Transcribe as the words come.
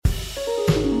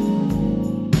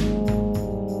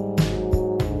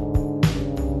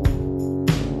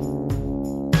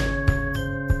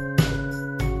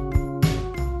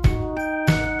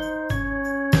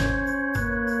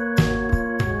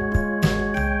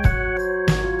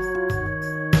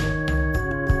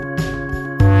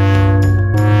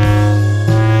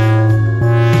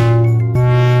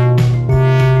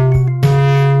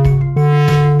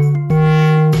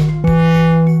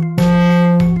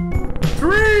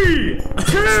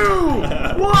Hello,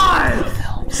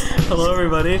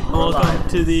 everybody. Welcome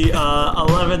to the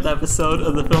 11th episode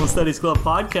of the Film Studies Club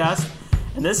podcast.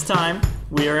 And this time,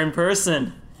 we are in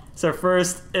person. It's our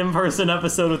first in-person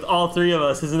episode with all three of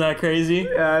us. Isn't that crazy?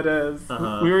 Yeah, it is.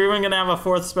 We were even going to have a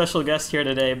fourth special guest here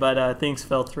today, but things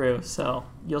fell through. So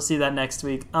you'll see that next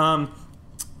week. I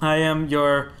am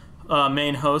your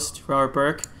main host, Robert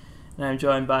Burke. And I'm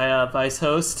joined by vice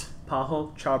host,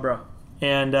 Pahal Chabra.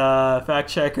 and fact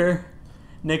checker,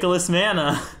 Nicholas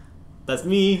Manna. That's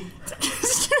me.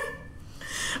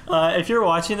 If you're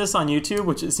watching this on YouTube,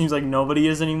 which it seems like nobody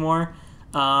is anymore,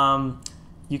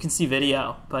 you can see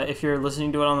video. But if you're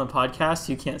listening to it on the podcast,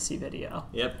 you can't see video.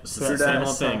 Yep, it's True the same that.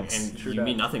 old thing, Sucks. and True you that.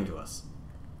 mean nothing to us.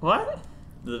 What?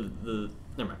 Never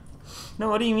mind. No,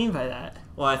 what do you mean by that?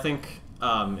 Well, I think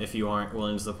if you aren't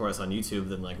willing to support us on YouTube,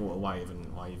 then like, why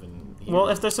even here? Well,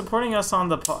 if they're supporting us on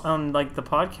the the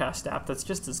podcast app, that's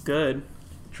just as good.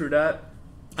 True that.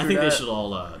 I think they should all.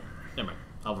 Never mind.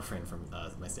 I'll refrain from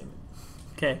my statement.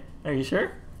 Okay, are you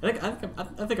sure? I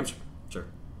think I'm sure. Sure.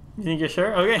 You think you're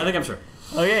sure? Okay. I think I'm sure.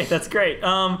 Okay, that's great.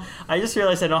 I just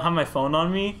realized I don't have my phone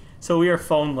on me, so we are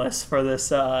phoneless for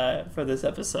this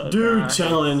episode. Dude,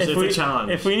 challenge. It's we, a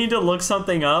challenge. If we need to look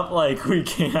something up, like, we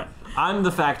can't. I'm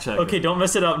the fact checker. Okay, don't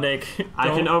mess it up, Nick. I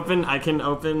can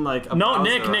open like a No, browser,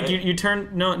 Nick, right? you turn.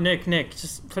 No, Nick,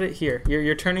 just put it here.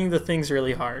 You're turning the things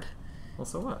really hard. Well,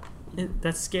 so what?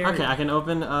 That's scary. Okay, I can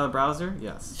open a browser.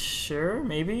 Yes. Sure,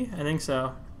 maybe. I think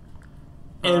so.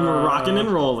 And we're rocking and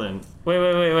rolling.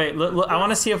 Wait. Look, I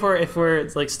want to see if we're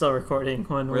like still recording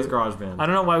when Where's we're. GarageBand? I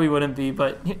don't know why we wouldn't be,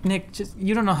 but Nick, just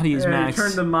you don't know how to use Hey, Macs.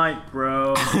 turn the mic,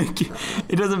 bro.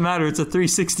 It doesn't matter. It's a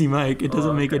 360 mic. It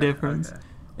doesn't make a difference. Okay.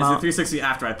 Is it 360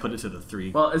 after I put it to the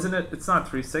 3? Well, isn't it? It's not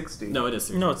 360. No, it is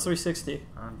 360. No, it's 360.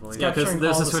 Unbelievable. Yeah, because capturing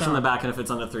there's all a the switch on the sound. back, and if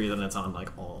it's on the 3, then it's on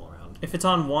like all around. If it's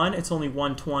on 1, it's only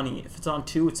 120. If it's on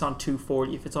 2, it's on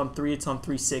 240. If it's on 3, it's on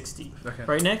 360. Okay.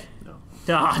 Right, Nick? No.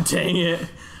 Ah, dang it.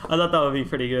 I thought that would be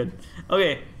pretty good.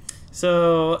 Okay,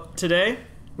 so today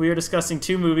we are discussing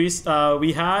 2 movies.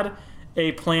 We had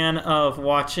a plan of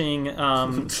watching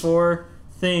 4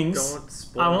 things. Don't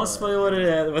spoil. I won't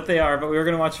spoil what they are, but we were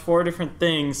going to watch 4 different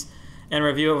things and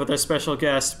review it with our special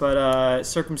guest, but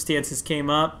circumstances came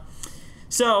up.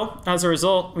 So, as a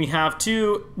result, we have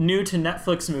 2 new to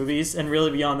Netflix movies, and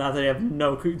really beyond that, they have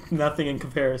nothing in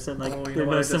comparison. Like, Oh, you there's know no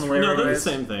what I just similarities. No, they're the realized?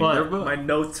 same thing. What? They're both. My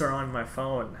notes are on my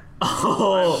phone.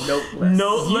 Oh, I'm noteless.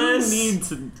 noteless. You need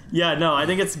to. Yeah, no, I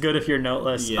think it's good if you're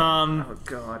noteless. Yeah. Oh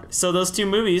God. So those 2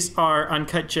 movies are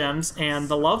Uncut Gems and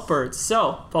The Lovebirds.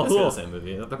 So, That's the Pahul, same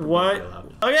movie. They're both what? really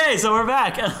loud. Okay, so we're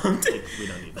back. We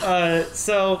don't need that.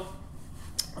 So,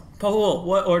 Pahul,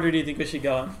 what order do you think we should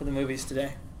go in for the movies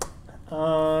today?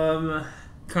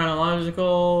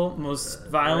 Chronological, most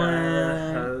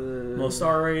violent, most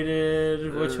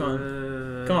R-rated. Which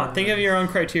one? Come on, think of your own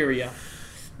criteria.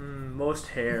 Most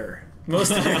hair.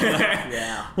 Most.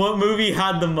 Yeah. What movie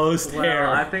had the most Well, hair?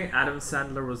 I think Adam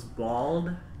Sandler was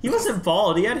bald. He wasn't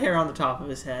bald. He had hair on the top of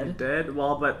his He head. did.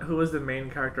 Well, but who was the main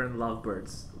character in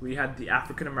Lovebirds? We had the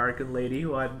African American lady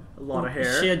who had a lot of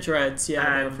hair. She had dreads. Yeah,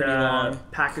 they were and pretty long.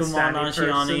 Pakistani Kumar person.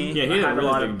 Nanjiani. Yeah, he had had a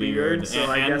lot of beard. beard. So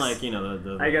and, I and guess, like, you know,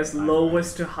 the I guess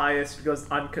lowest to highest goes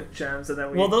Uncut Gems, and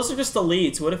then we. Well, those are just the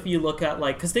leads. What if you look at,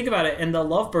 like, because think about it, in the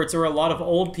Lovebirds, there were a lot of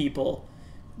old people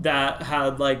that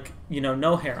had, like,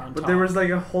 no hair on top. But there was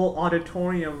like a whole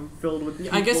auditorium filled with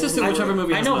people. I guess it's whichever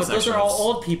movie I has know, most but those are all extras.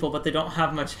 old people, but they don't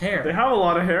have much hair. They have a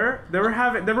lot of hair. They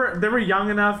were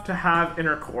young enough to have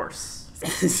intercourse.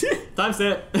 Time's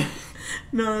it.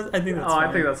 No, I think that's Oh, fine.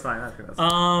 I think that's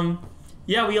fine.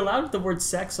 Yeah, we allowed the word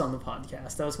sex on the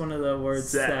podcast. That was one of the words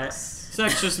Sex.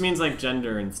 Sex just means like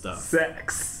gender and stuff.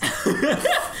 Sex.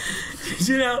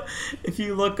 If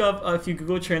you look up, if you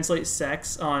Google translate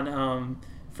sex on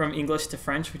from English to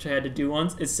French, which I had to do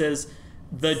once, it says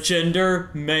the gender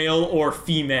male or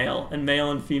female, and male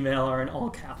and female are in all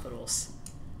capitals.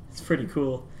 It's pretty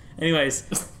cool.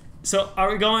 Anyways, so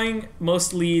are we going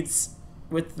most leads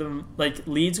with the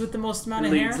leads with the most amount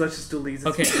of Leads. hair? Let's just do leads.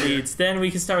 Okay, leads. Then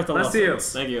we can start with the Let's do.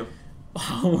 Lovebirds. Thank you.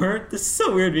 Oh, this is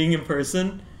so weird being in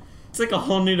person. It's like a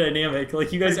whole new dynamic.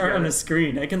 Like, you guys I aren't get on it. a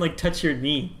screen. I can, like, touch your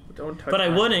knee. Don't touch. But I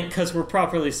my- wouldn't, because we're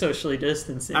properly socially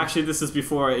distancing. Actually, this is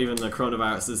before even the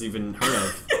coronavirus is even heard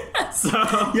of. So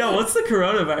Yeah, what's the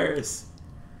coronavirus?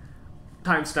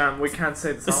 Timestamp. We can't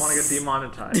say this. I want to get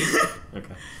demonetized.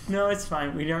 okay. No, it's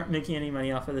fine. We aren't making any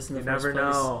money off of this in the You first never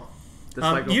place. know. This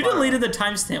might go You viral. deleted the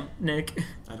timestamp, Nick.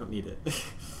 I don't need it.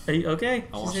 Are you okay?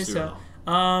 I'll She watch says through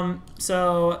so.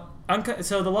 So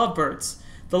The Lovebirds.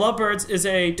 The Lovebirds is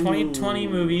a 2020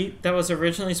 movie that was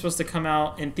originally supposed to come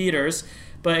out in theaters,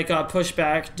 but it got pushed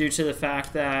back due to the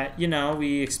fact that, you know,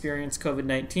 we experienced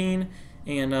COVID-19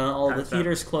 and all the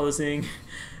theaters closing.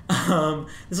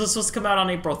 This was supposed to come out on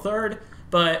April 3rd,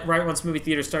 but right once movie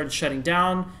theaters started shutting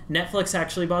down, Netflix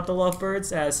actually bought the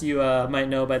Lovebirds, as you might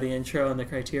know by the intro and the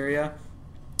criteria.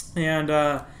 And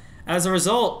as a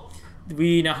result,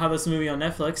 we now have this movie on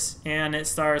Netflix, and it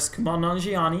stars Kumail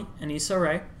Nanjiani and Issa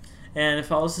Rae. And it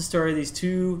follows the story of these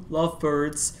two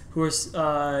lovebirds who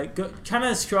are kind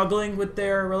of struggling with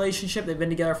their relationship. They've been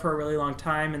together for a really long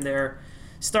time, and they're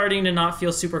starting to not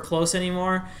feel super close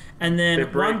anymore. And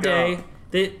then one day,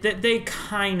 they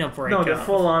kind of break up. No, the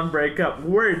full-on breakup.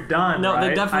 We're done, No, right?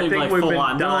 they definitely like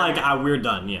full-on. They're like, we're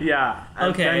done, yeah. Yeah,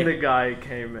 and okay. then the guy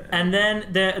came in. And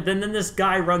then then this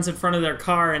guy runs in front of their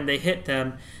car, and they hit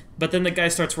them. But then the guy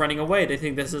starts running away. They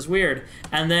think this is weird.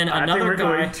 And then another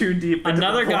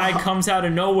guy comes out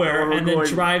of nowhere and then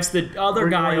drives the other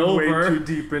guy over. Way too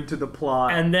deep into the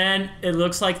plot. And then it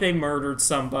looks like they murdered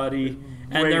somebody.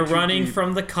 And they're running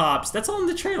from the cops. That's all in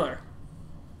the trailer.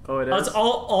 Oh, it is? It's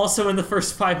all also in the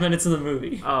first 5 minutes of the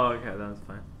movie. Oh, okay. That's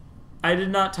fine. I did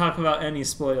not talk about any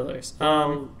spoilers.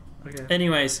 Okay.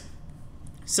 Anyways.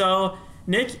 So,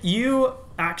 Nick, you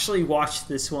actually watched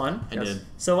this one. I did.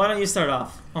 So why don't you start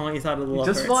off on what you thought of the Lovebirds?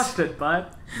 Just watched it, bud.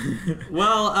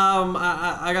 Well,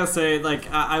 I gotta say, like,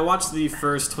 I watched the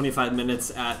first 25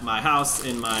 minutes at my house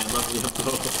in my lovely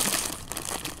abode.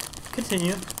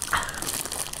 Continue.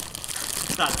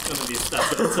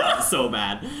 That's so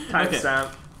bad.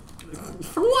 Timestamp. Okay.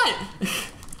 For what?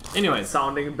 Anyways.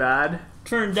 Sounding bad.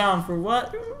 Turned down for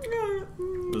what?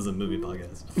 It was a movie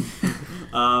podcast.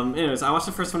 Anyways, I watched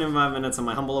the first 25 minutes on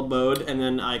my humble abode, and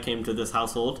then I came to this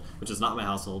household, which is not my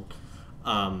household.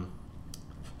 I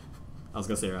was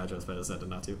gonna say your address, but I decided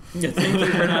not to. Yeah, thank you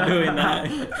for not doing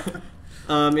that.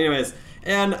 Anyways,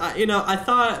 and you know, I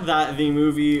thought that the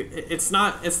movie it's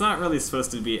not really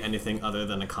supposed to be anything other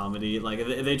than a comedy. Like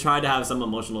they tried to have some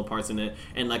emotional parts in it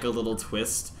and like a little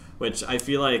twist, which I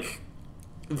feel like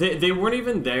they weren't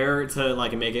even there to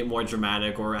like make it more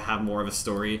dramatic or have more of a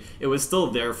story. It was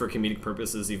still there for comedic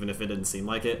purposes, even if it didn't seem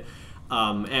like it.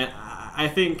 And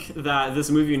I think that this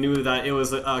movie knew that it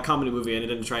was a comedy movie and it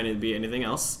didn't try to be anything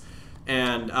else.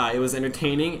 And it was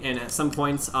entertaining, and at some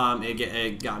points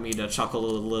it got me to chuckle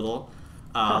a little.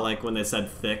 Like when they said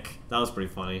thick. That was pretty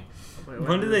funny. Wait,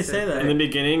 when did they say that? In the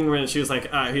beginning, when she was like,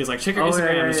 he was like, check your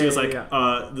Instagram, and she was like,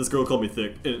 yeah. This girl called me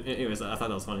thick. Anyways, I thought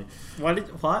that was funny. Why?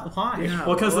 Yeah,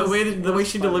 Well, because the way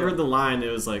she delivered the line,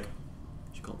 it was like,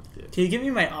 she called me thick. Can you give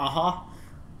me my aha?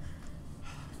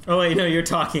 Oh wait, no, you're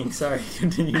talking. Sorry,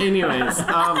 continue. Anyways,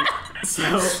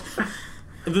 so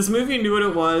this movie knew what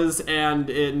it was, and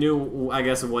it knew, I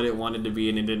guess, what it wanted to be,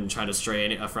 and it didn't try to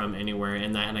stray from anywhere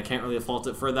in that, and I can't really fault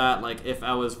it for that. Like, if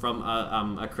I was from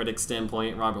a critic's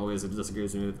standpoint, Rob always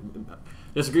disagrees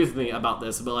with me about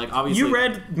this, but like, obviously... You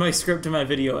read my script in my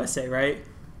video essay, right?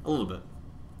 A little bit.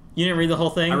 You didn't read the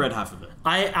whole thing? I read half of it.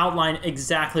 I outlined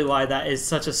exactly why that is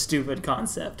such a stupid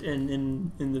concept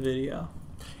in the video.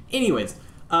 Anyways...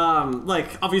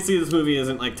 like, obviously this movie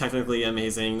isn't, like, technically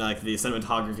amazing. Like, the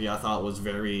cinematography I thought was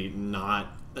very not...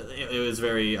 It was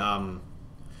very, I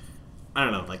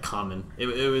don't know, like, common.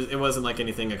 It wasn't, like,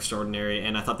 anything extraordinary,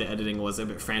 and I thought the editing was a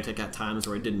bit frantic at times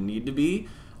where it didn't need to be.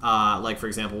 Like, for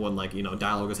example, when, like, you know,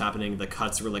 dialogue was happening, the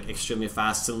cuts were, like, extremely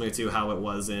fast, similar to how it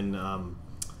was in,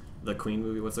 the Queen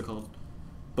movie, what's it called?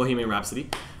 Bohemian Rhapsody.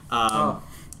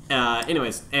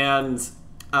 Anyways, and,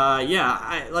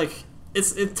 yeah,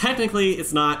 technically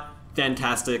it's not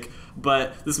fantastic,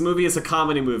 but this movie is a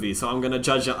comedy movie, so I'm gonna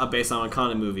judge it based on a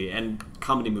comedy movie. And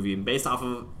based off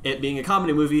of it being a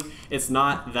comedy movie, it's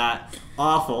not that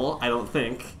awful, I don't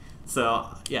think. So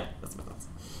yeah, that's my thoughts.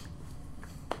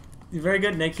 Very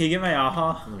good, Nick. Can you get my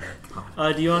aha?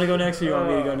 Do you want to go next, or do you want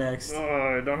me to go next?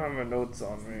 I don't have my notes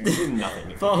on me.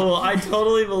 Nothing. Oh, I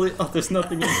totally believe. Oh, there's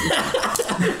nothing in here.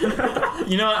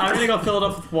 You know what? I'm gonna go fill it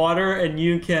up with water, and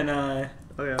you can.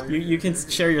 You can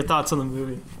share your thoughts on the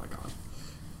movie. Oh my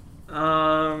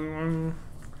god.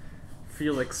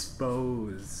 Feel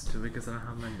exposed because I don't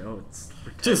have my notes.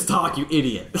 Just talk, you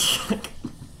idiot.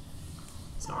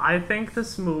 So I think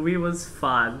this movie was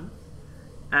fun,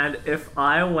 and if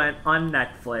I went on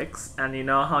Netflix, and you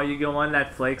know how you go on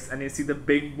Netflix and you see the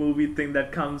big movie thing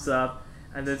that comes up,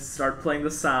 and then start playing the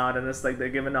sound, and it's like they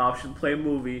give an option, play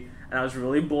movie, and I was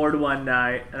really bored one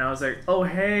night, and I was like, oh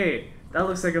hey, that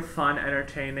looks like a fun,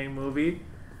 entertaining movie.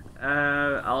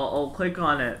 I'll click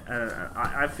on it.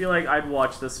 I feel like I'd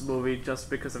watch this movie just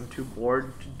because I'm too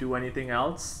bored to do anything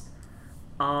else.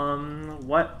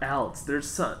 What else?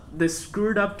 They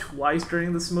screwed up twice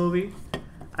during this movie.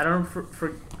 I don't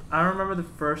remember the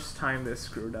first time they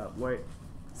screwed up. Wait,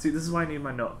 See, this is why I need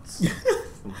my notes.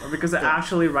 Because I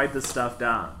actually write this stuff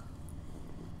down.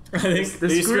 I think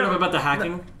Did you screw up about the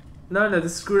hacking? No, the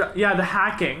screwed up. Yeah, the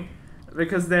hacking.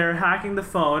 Because they're hacking the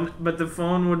phone, but the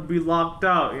phone would be locked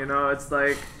out, you know? It's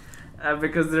like...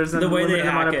 because there's a limited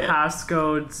amount of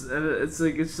passcodes. It's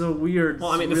like, it's so weird.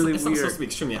 Well, I mean, really it's not weird. supposed to be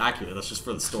extremely accurate. That's just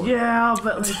for the story. Yeah,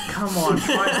 but like, come on,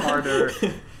 try harder.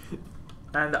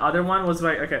 And the other one was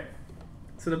like, okay,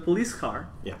 so the police car.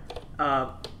 Yeah.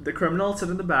 The criminals sit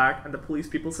in the back, and the police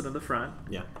people sit in the front.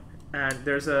 Yeah. And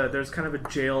there's kind of a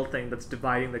jail thing that's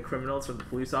dividing the criminals from the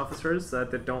police officers, so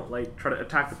that they don't like try to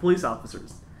attack the police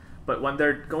officers. But when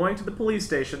they're going to the police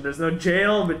station, there's no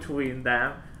jail between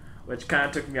them, which kind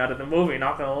of took me out of the movie.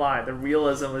 Not gonna lie, the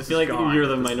realism was. I feel like gone. you're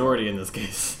the minority in this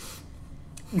case.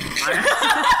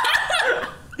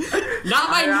 Not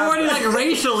minority, like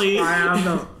racially. I am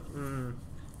the.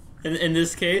 in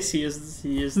this case, he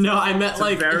is. No, I meant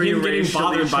like very him getting racially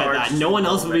bothered by that. charged No one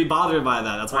else would be moment. bothered by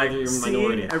that. That's why Like, you're a seeing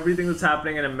minority. everything that's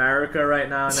happening in America right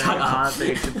now, and Shut I don't up. think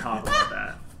you should talk about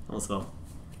that. Also,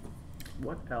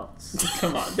 What else?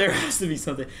 Come on, there has to be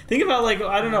something. Think about like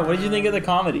I don't know. What did you think of the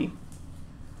comedy?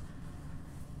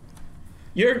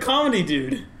 You're a comedy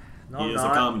dude. No, he I'm is a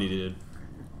not. comedy dude.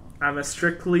 I'm a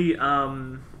strictly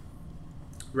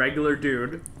regular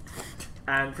dude,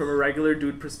 and from a regular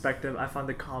dude perspective, I found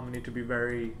the comedy to be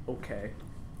very okay.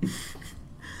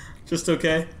 Just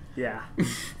okay. Yeah.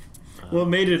 What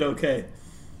made it okay?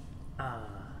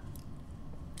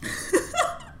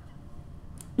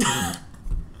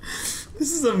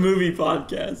 This is a movie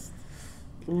podcast.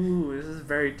 Ooh, this is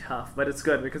very tough, but it's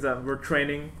good because we're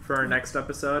training for our next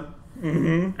episode.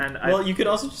 Mm-hmm. And Well, you could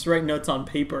also just write notes on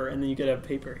paper, and then you could have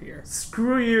paper here.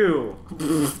 Screw you!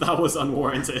 That was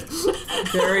unwarranted.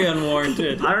 Very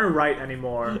unwarranted. I don't write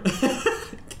anymore.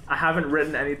 I haven't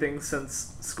written anything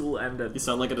since school You ended.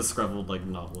 sound like a disgruntled like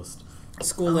novelist.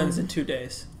 School ends in 2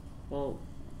 days. Well,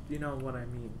 you know what I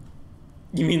mean.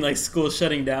 You mean like school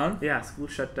shutting down? Yeah, school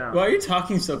shut down. Why are you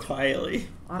talking so quietly?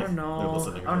 I don't They're know.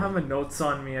 listening, I don't right? have my notes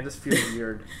on me. I just feel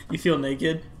weird. You feel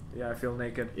naked? Yeah, I feel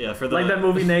naked. Yeah, for the Like that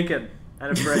movie Naked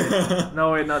and Afraid.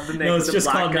 No, wait, not the naked. No, it's with just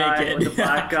the black called guy, Naked. With the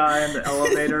black guy in the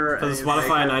elevator. For the and he's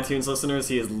Spotify and naked. iTunes listeners,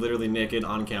 he is literally naked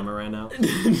on camera right now.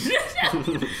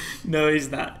 No, he's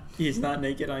not. He's not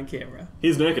naked on camera.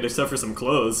 He's naked except for some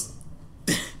clothes.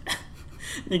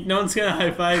 Nick, no one's gonna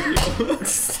high five you. That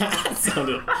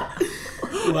sounded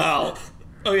awful. Wow.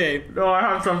 Okay. No, I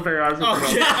have something else.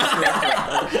 Okay.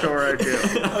 I'm sure I do.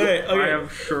 Okay. I Okay. am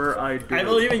sure I do. I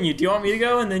believe in you. Do you want me to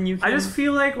go, and then you? Can... I just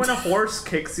feel like when a horse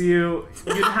kicks you,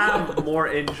 you'd have more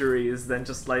injuries than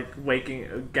just like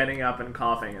getting up and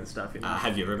coughing and stuff. You know?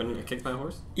 Have you ever been kicked by a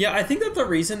horse? Yeah, I think that the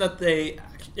reason that they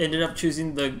ended up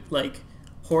choosing the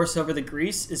horse over the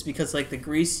grease is because like the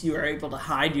grease you are able to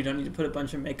hide. You don't need to put a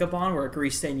bunch of makeup on. Where a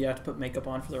grease stain you have to put makeup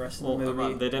on for the rest of the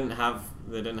movie. They didn't have.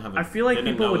 A, I feel like they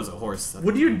didn't people know would- it was a horse.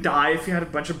 Would you die if you had a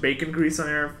bunch of bacon grease on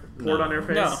your poured No. on your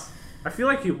face? No. I feel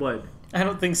like you would. I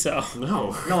don't think so.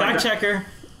 No. No, like Fact that- checker.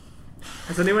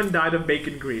 Has anyone died of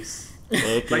bacon grease?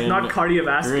 Bacon, Like not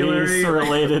cardiovascularly.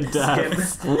 grease-related like,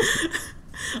 deaths. skin.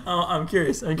 Oh, I'm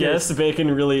curious. I'm curious. Yes,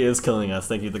 bacon really is killing us.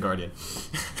 Thank you, The Guardian.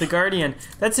 The Guardian.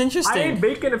 That's I interesting. ate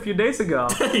bacon a few days ago.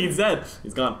 He's dead.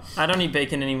 He's gone. I don't eat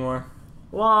bacon anymore.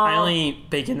 Well, I only eat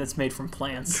bacon that's made from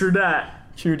plants. true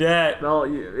that. True dat. No,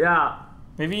 yeah.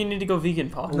 Maybe you need to go vegan,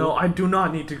 Paul. No, I do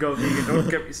not need to go vegan. Don't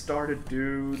get me started,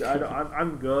 dude.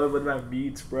 I'm good with my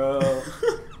meats, bro.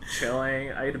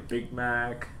 Chilling. I ate a Big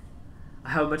Mac. I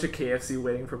have a bunch of KFC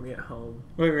waiting for me at home.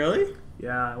 Wait, really?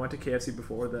 Yeah, I went to KFC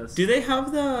before this. Do they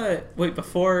have the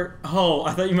before? Oh,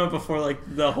 I thought you meant before like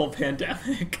the whole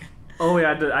pandemic. Oh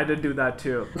yeah, I did do that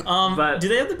too. But do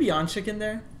they have the Beyond Chicken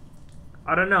there?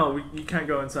 I don't know. You can't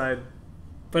go inside.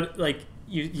 But like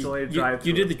It's only a drive-thru.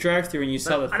 you did the drive-thru and you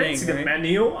saw the I thing, didn't see the right?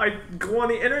 menu. I go on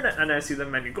the internet and I see the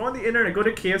menu. Go on the internet. Go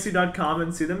to KFC.com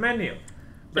and see the menu.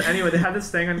 But anyway, they had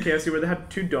this thing on KFC where they had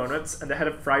 2 donuts and they had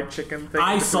a fried chicken thing.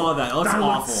 I saw that. That looks That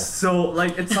awful. looks so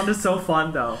like it sounded so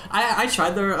fun though. I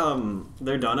tried their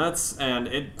donuts and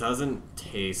it doesn't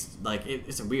taste like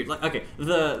it's weird. Like okay,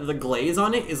 the glaze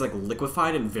on it is like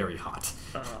liquefied and very hot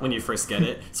when you first get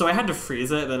it. So I had to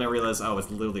freeze it. Then I realized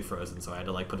it's literally frozen. So I had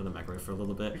to like put it in the microwave for a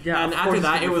little bit. Yeah, and of after course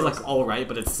that it's it gonna was be like all right,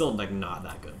 but it's still like not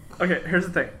that good. Okay, here's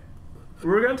the thing.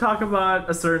 We're gonna talk about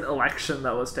a certain election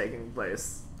that was taking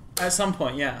place. At some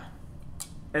point, yeah.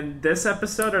 In this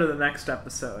episode or the next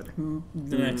episode?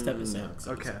 The next episode. Next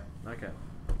Okay, episode. okay.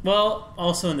 Well,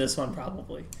 also in this one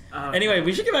probably. Okay. Anyway,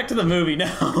 we should get back to the movie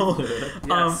now.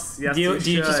 Yes, yes, do you, we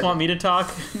do you just should. want me to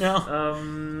talk now?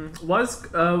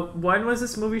 When was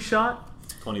this movie shot?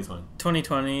 2020.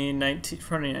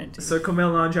 2019. So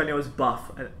Kumail Nanjiani was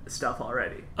buff and stuff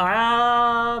already.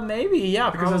 Maybe, yeah,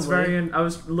 Because probably. I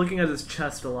was looking at his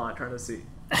chest a lot, trying to see.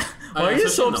 Why are you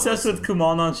so obsessed with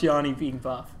Kumail Nanjiani being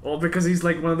buff? Well, because he's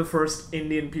like one of the first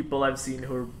Indian people I've seen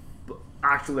who are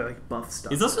actually like buff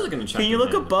stuff. He's also like an attractive Can you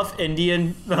look man. up buff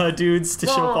Indian dudes to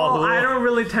show follow? I don't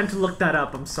really tend to look that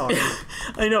up. I'm sorry.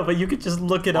 I know, but you could just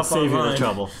look it I'll up save you online. the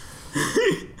trouble.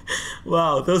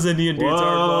 Wow, those Indian dudes are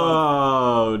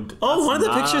buff. Whoa. Oh, one of the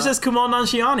pictures says Kumail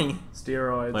Nanjiani.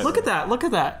 Steroids. Wait. Look at that. Look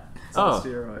at that. It's all Oh.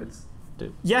 steroids.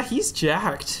 Yeah, he's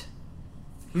jacked.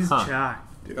 He's Huh.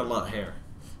 jacked. You got a lot of hair.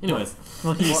 Anyways.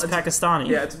 Well, he's Well, Pakistani.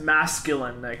 Yeah, it's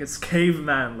masculine. Like it's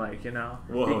caveman. Like you know,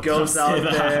 Whoa, he goes don't out say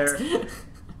that. there.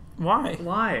 Why?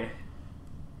 Why?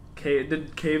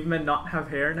 Did cavemen not have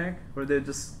hair, Nick? Or they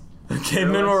just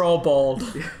Cavemen were all bald.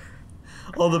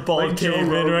 All the bald Like Joe cavemen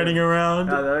Rogan. running around.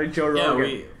 they're like Joe Yeah,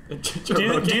 Rogan? Do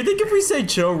you think if we say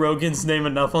Joe Rogan's name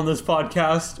enough on this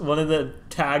podcast, one of the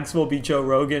tags will be Joe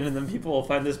Rogan, and then people will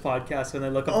find this podcast when they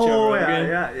look up Joe Oh Rogan?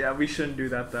 yeah. We shouldn't do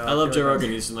that though. I love feel Joe like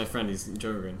Rogan. He's just my friend. He's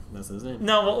Joe Rogan. That's his name.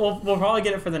 No, we'll probably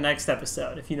get it for the next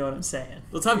episode, if you know what I'm saying.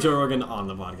 Let's have Joe Rogan on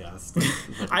the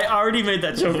podcast. I already made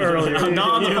that joke earlier, not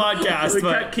on the podcast, We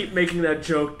but... can't keep making that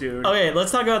joke, dude. Okay,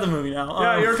 let's talk about the movie now.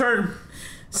 Yeah, your turn.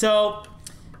 So,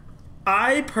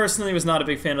 I personally was not a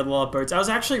big fan of The Lovebirds. I was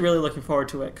actually really looking forward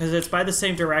to it, because it's by the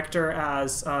same director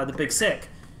as The Big Sick.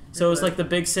 So it was like The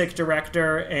Big Sick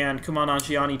director and Kumail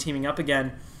Nanjiani teaming up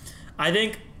again. I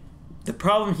think the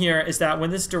problem here is that when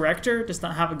this director does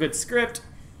not have a good script,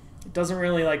 it doesn't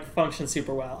really like function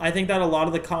super well. I think that a lot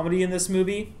of the comedy in this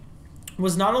movie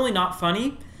was not only not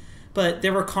funny, but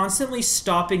they were constantly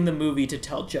stopping the movie to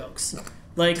tell jokes.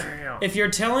 Like, Damn. if you're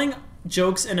telling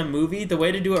jokes in a movie, the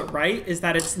way to do it right is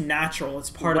that it's natural. It's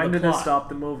part When of the did plot. it stop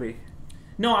the movie?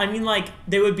 No, I mean like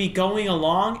they would be going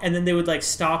along and then they would like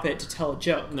stop it to tell a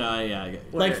joke. No, yeah, I get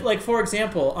it. Like Okay. like for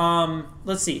example,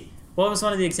 let's see. What was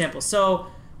one of the examples? So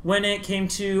when it came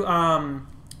to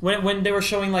when they were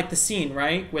showing like the scene,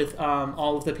 right, with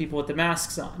all of the people with the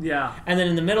masks on. Yeah. And then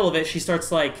in the middle of it she starts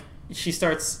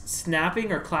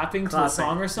snapping or clapping to the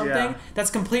song or something. yeah. That's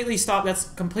completely stopped. That's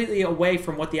completely away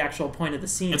from what the actual point of the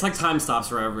scene It's is. like time stops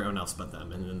for everyone else but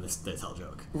them, and then they tell a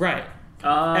joke. Right.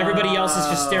 Everybody else is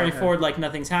just staring forward like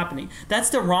nothing's happening. That's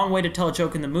the wrong way to tell a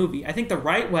joke in the movie. I think the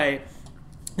right way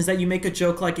is that you make a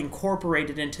joke like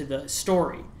incorporated into the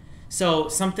story. So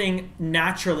something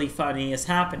naturally funny is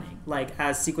happening. Like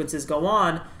as sequences go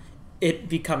on, it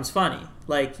becomes funny.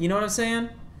 Like, you know what I'm saying?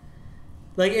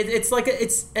 Like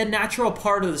it's a natural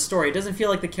part of the story. It doesn't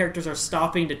feel like the characters are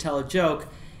stopping to tell a joke.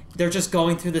 They're just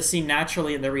going through the scene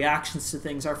naturally and their reactions to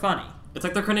things are funny. It's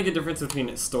like they're creating a difference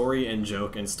between story and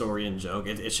joke and story and joke.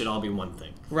 It should all be one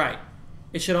thing. Right.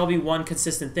 It should all be one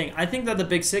consistent thing. I think that The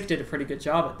Big Sick did a pretty good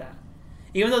job at that.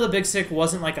 Even though The Big Sick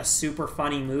wasn't like a super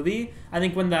funny movie, I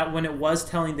think when it was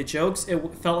telling the jokes, it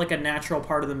felt like a natural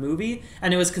part of the movie,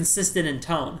 and it was consistent in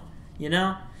tone, you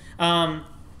know? I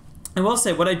will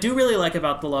say, what I do really like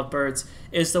about The Lovebirds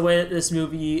is the way that this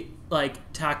movie like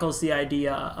tackles the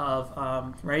idea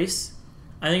of race.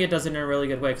 I think it does it in a really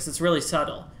good way, because it's really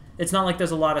subtle. It's not like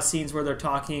there's a lot of scenes where they're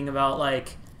talking about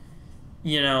like,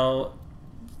 you know,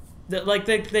 like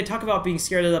they talk about being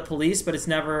scared of the police, but it's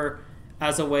never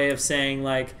as a way of saying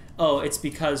like, oh, it's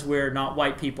because we're not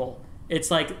white people. It's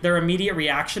like their immediate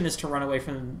reaction is to run away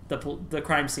from the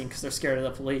crime scene because they're scared of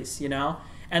the police, you know?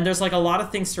 And there's like a lot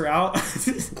of things throughout.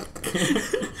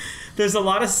 There's a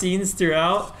lot of scenes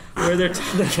throughout where they're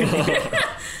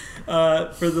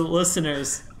for the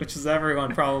listeners, which is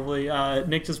everyone probably,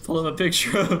 Nick just pulled up a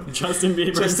picture of Justin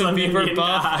Bieber, Justin Bieber Indian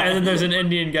buff, guy. and then there's an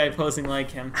Indian guy posing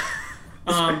like him.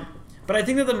 But I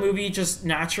think that the movie just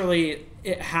naturally,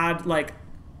 it had like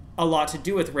a lot to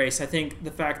do with race. I think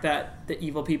the fact that the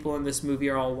evil people in this movie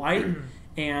are all white,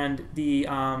 and the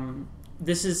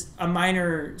this is a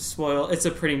minor spoil. It's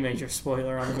a pretty major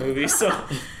spoiler on the movie, so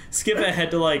skip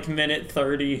ahead to like minute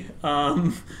 30.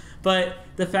 But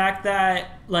the fact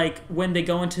that like when they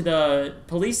go into the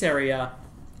police area,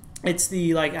 it's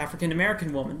the like African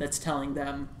American woman that's telling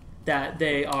them that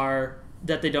they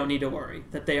don't need to worry,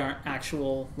 that they aren't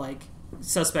actual like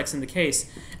suspects in the case.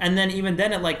 And then even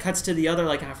then it like cuts to the other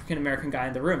like African American guy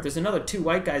in the room. There's another two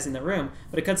white guys in the room,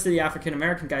 but it cuts to the African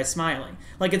American guy smiling.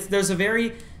 Like there's a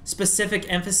very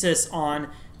specific emphasis on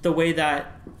the way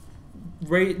that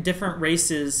different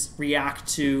races react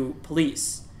to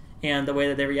police and the way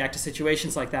that they react to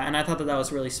situations like that. And I thought that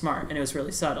was really smart and it was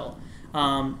really subtle.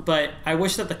 But I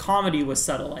wish that the comedy was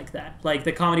subtle like that. Like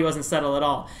the comedy wasn't subtle at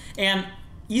all. And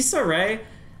Issa Rae,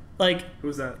 like,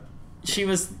 Who's that? she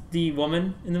was the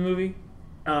woman in the movie.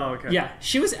 Oh, okay. Yeah,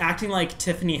 she was acting like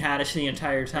Tiffany Haddish the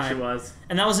entire time. She was.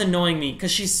 And that was annoying me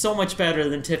because she's so much better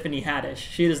than Tiffany Haddish.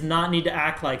 She does not need to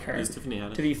act like her Who's Tiffany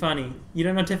Haddish? to be funny. You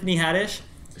don't know Tiffany Haddish?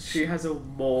 She has a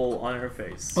mole on her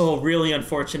face. Oh, really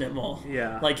unfortunate mole.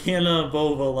 Yeah. Like Hannah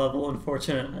Bova level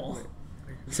unfortunate mole.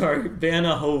 Sorry,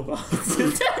 Vanna Hova.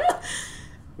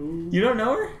 You don't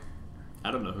know her? I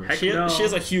don't know who. Heck She no.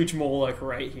 has a huge mole like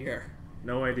right here.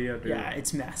 No idea, dude. Yeah,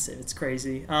 it's massive. It's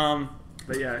crazy.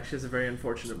 But yeah, she has a very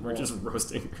unfortunate mole. We're just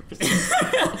roasting her.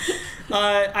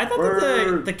 I thought that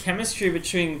Word. the chemistry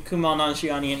between Kumail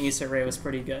Nanjiani and Issa Rae was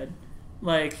pretty good.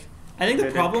 Like, I think They the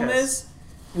did problem kiss. is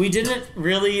we didn't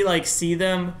really like see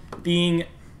them being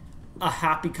a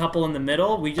happy couple in the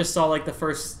middle. We just saw like the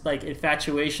first like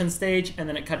infatuation stage, and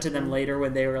then it cut to them later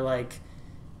when they were like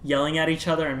yelling at each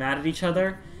other and mad at each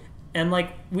other. And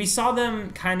like we saw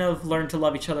them kind of learn to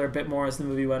love each other a bit more as the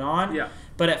movie went on. Yeah.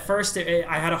 But at first,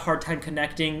 I had a hard time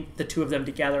connecting the two of them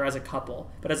together as a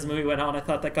couple. But as the movie went on, I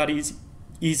thought that got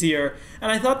easier,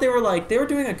 and I thought they were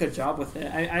doing a good job with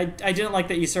it. I didn't like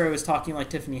that Issa Rae was talking like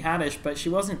Tiffany Haddish, but she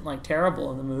wasn't like terrible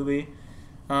in the movie.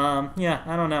 Yeah,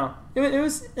 I don't know. It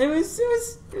was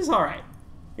all right.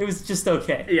 It was just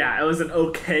okay. Yeah, it was an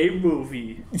okay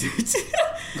movie.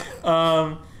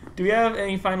 Do we have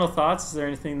any final thoughts? Is there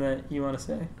anything that you want to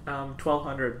say?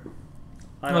 1200.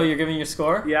 Oh, you're giving your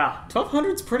score? Yeah.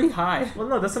 1200's pretty high. Well,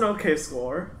 no, that's an okay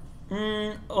score.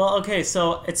 Well, okay,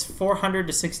 so it's 400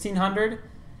 to 1600.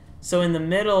 So in the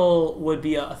middle would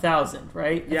be 1,000,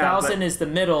 right? Yeah, 1,000 but- is the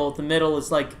middle. The middle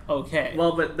is like okay.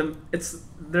 Well, but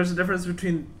there's a difference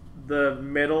between the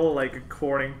middle, like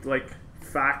according like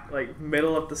fact, like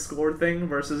middle of the score thing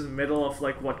versus middle of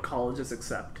like what colleges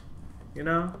accept. You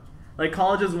know, like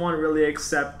colleges won't really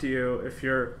accept you if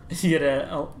you're you get a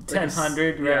 1,000,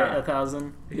 right? yeah.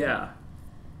 1,000. yeah.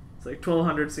 It's like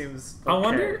 1,200 seems.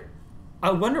 Okay.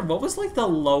 I wonder what was like the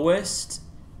lowest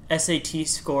SAT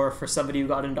score for somebody who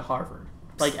got into Harvard,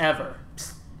 like ever.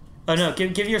 Oh no,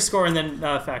 give your score and then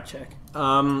fact check.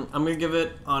 I'm gonna give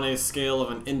it on a scale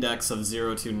of an index of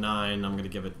 0 to 9. I'm gonna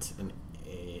give it an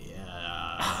A.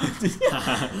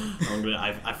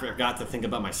 I forgot to think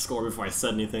about my score before I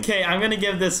said anything. Okay, I'm gonna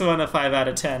give this one a 5 out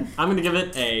of 10. I'm gonna give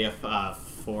it a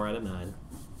 4 out of 9.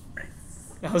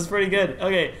 That was pretty good.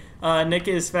 Okay, Nick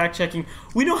is fact checking.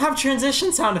 We don't have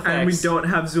transition sound effects. And we don't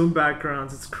have Zoom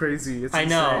backgrounds. It's crazy. It's I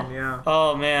know. insane. Yeah.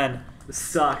 Oh man. This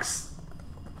sucks.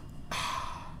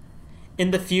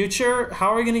 In the future,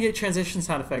 how are we gonna get transition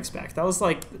sound effects back? That was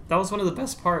one of the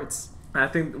best parts. I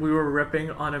think we were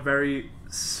ripping on a very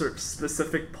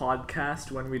specific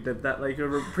podcast when we did that. Like we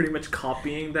were pretty much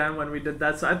copying them when we did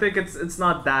that. So I think it's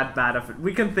not that bad of it.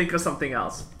 We can think of something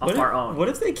else of our own. What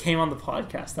if they came on the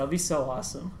podcast? That'd be so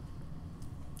awesome.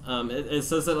 It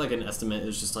says that like an estimate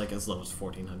is just like as low as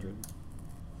 1,400.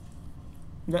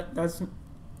 That's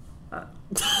I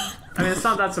mean, it's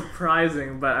not that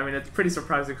surprising, but I mean, it's pretty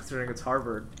surprising considering it's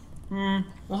Harvard. Well,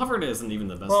 Harvard isn't even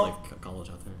the best Well- college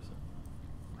out there. So.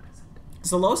 it's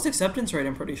the lowest acceptance rate.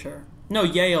 I'm pretty sure. No,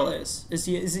 Yale is. Is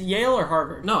it Yale or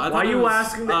Harvard? No, I Why thought are it you was,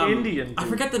 asking the Indian? I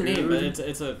forget the name, dude? but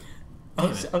it's a. I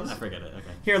was- Damn it, I forget it.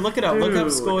 Okay. Here, look it up. Look up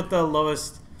Dude. school with the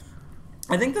lowest.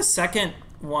 I think the second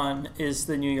one is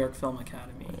the New York Film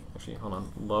Academy. Actually, hold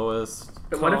on. Lowest.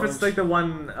 What if it's college. like the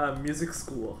one music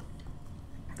school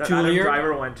that Adam Juilliard?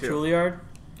 Driver went to? Juilliard.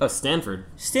 Oh, Stanford.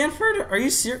 Stanford? Are you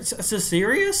so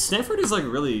serious? Stanford is like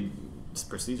really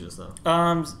prestigious though.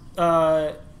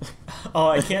 Oh,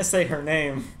 I can't say her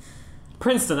name.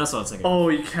 Princeton. That's what I was thinking. Oh,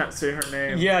 you can't say her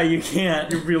name. Yeah, you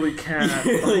can't. You really can't.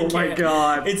 You really Oh my can't.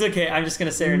 god. It's okay. I'm just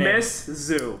gonna say her name. Miss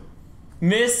Zoo.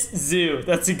 Miss Zoo.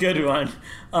 That's a good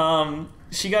one.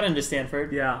 She got into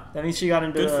Stanford. Yeah. That means she got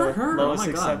into Good for the her. Oh lowest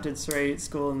my God. acceptance rate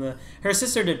school in the. Her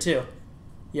sister did too.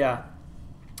 Yeah,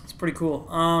 it's pretty cool.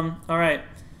 All right,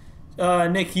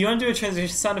 Nick, you want to do a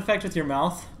transition sound effect with your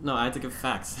mouth? No, I had to give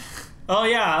facts. Oh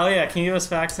yeah. Can you give us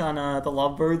facts on the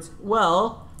Lovebirds?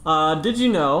 Well, did you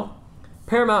know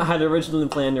Paramount had originally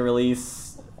planned to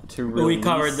release. We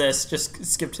covered this. Just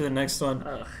skip to the next one.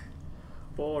 Ugh.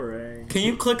 Boring. Can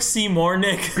you click see more,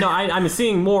 Nick? No, I'm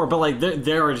seeing more, but like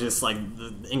they're just like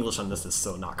the English on this is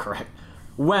so not correct.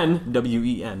 When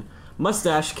WEN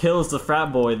mustache kills the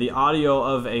frat boy, the audio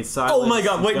of a silent. Oh my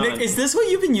God! Wait, gun. Nick, is this what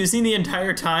you've been using the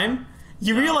entire time?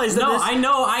 You realize that? No, this... I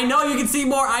know. You can see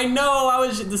more. I know.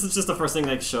 This is just the first thing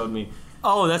they showed me.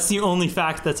 Oh, that's the only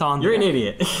fact that's on You're there. an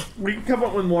idiot. We can come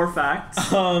up with more facts.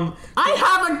 I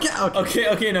have a.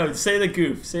 Okay, no. Say the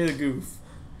goof. Say the goof.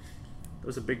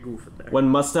 There's a big goof in there. When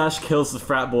mustache kills the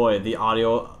frat boy, the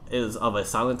audio is of a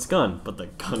silenced gun, but the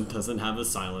gun doesn't have a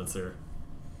silencer.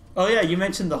 Oh yeah, you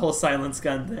mentioned the whole silence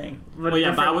gun thing. Well,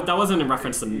 yeah, but that wasn't in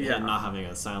reference to Yeah. it not having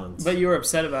a silence. But you were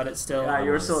upset about it still. Yeah,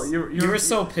 you were so You were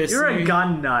so pissed. You're a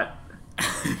gun nut.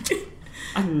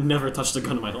 I've never touched a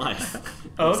gun in my life.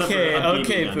 Okay, Except for a BB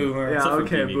okay, gun. boomer. Yeah, Except for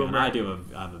okay, BB gun. boomer. I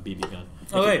have a BB gun.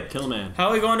 Okay. Kill a man. How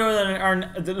are we going to our...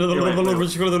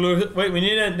 Wait, we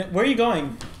need a... Where are you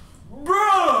going?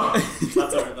 Bro!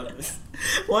 That's alright.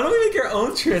 Why don't we make our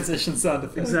own transition sound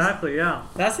effects? Exactly, yeah.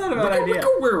 That's not a bad idea.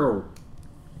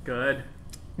 Good.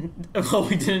 Well,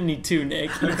 we didn't need two,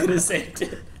 Nick. You could have saved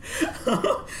it.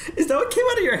 Is that what came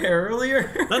out of your hair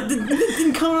earlier? That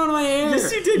didn't come out of my hair.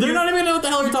 Yes, you did. They're not even know what the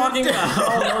hell you're talking about.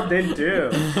 Oh, no, they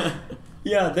do.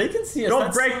 Yeah, they can see us.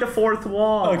 Don't break the fourth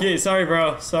wall. Okay, sorry,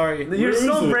 bro. Sorry. You're Where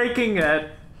still is it? breaking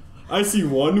it. I see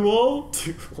one wall,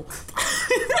 two walls.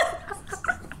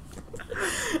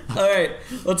 All right,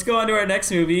 let's go on to our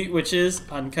next movie, which is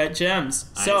Uncut Gems.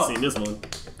 I So, ain't seen this one.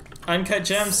 Uncut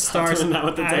Gems stars Doing that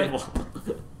with the Adam, table.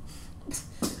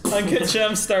 Uncut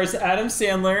Gems stars Adam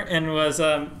Sandler and was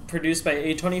produced by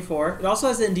A24. It also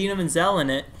has Idina Menzel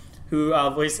in it, who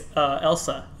voiced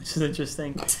Elsa, which is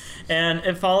interesting. And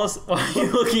it follows. Why are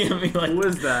you looking at me like? Who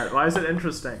is that? Why is it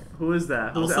interesting? Who is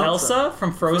that? Who's Elsa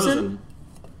from Frozen?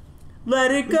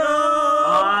 Let it go.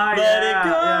 Ah, Let yeah,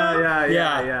 it go.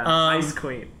 Yeah. Ice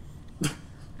Queen.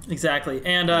 Exactly,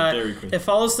 and Dairy Queen. it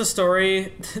follows the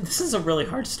story. This is a really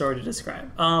hard story to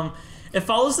describe. It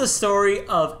follows the story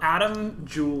of Adam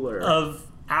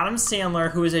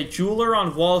Sandler, who is a jeweler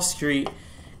on Wall Street,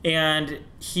 and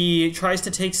he tries to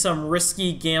take some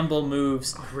risky gamble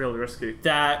moves Real risky.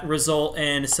 that result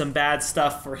in some bad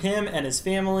stuff for him and his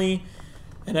family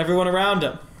and everyone around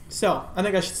him. So, I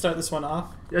think I should start this one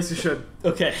off. Yes, you should.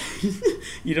 Okay.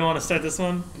 You don't want to start this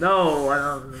one? No, I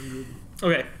don't.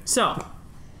 Okay, so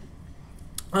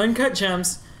Uncut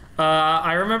Gems.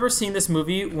 I remember seeing this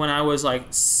movie when I was like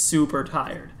super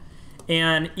tired.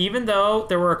 And even though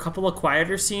there were a couple of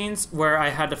quieter scenes where I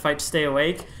had to fight to stay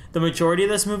awake, the majority of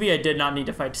this movie I did not need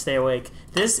to fight to stay awake.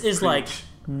 This is like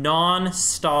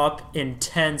non-stop,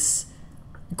 intense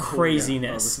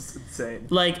craziness. Oh, this is insane.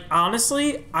 Like,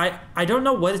 honestly, I don't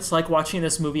know what it's like watching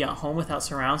this movie at home without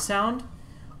surround sound.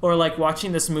 Or like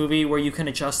watching this movie where you can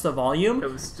adjust the volume.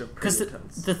 It was still pretty Because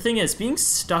intense. the thing is, being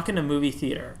stuck in a movie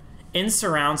theater in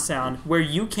surround sound where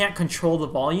you can't control the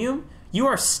volume, you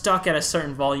are stuck at a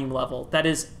certain volume level that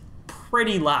is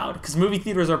pretty loud. Because movie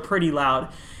theaters are pretty loud.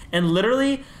 And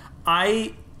literally,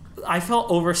 I felt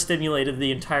overstimulated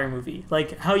the entire movie.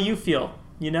 Like how you feel,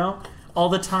 you know? All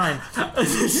the time.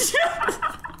 That's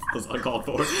uncalled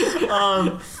for.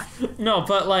 No,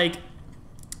 but like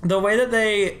the way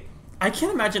that I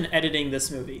can't imagine editing this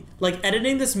movie. Like,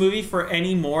 editing this movie for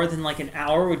any more than, like, an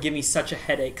hour would give me such a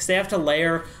headache. Because they have to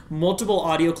layer multiple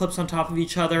audio clips on top of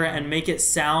each other and make it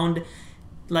sound,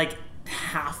 like,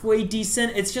 halfway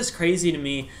decent. It's just crazy to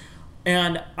me.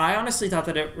 And I honestly thought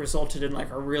that it resulted in,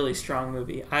 like, a really strong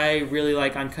movie. I really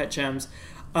like Uncut Gems.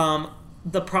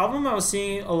 The problem I was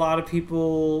seeing a lot of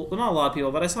people... Well, not a lot of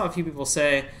people, but I saw a few people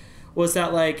say... was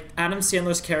that, like, Adam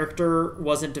Sandler's character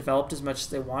wasn't developed as much as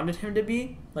they wanted him to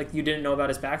be. Like, you didn't know about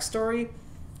his backstory.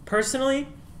 Personally,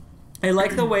 I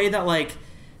like the way that, like,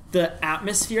 the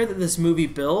atmosphere that this movie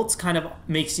builds kind of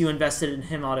makes you invested in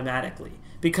him automatically.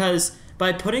 Because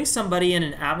by putting somebody in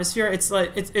an atmosphere, it's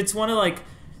like, it's one of, like,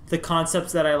 the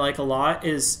concepts that I like a lot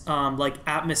is, like,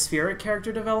 atmospheric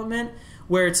character development,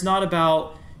 where it's not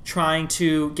about trying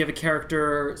to give a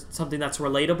character something that's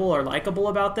relatable or likable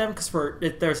about them, because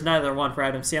there's neither one for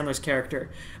Adam Sandler's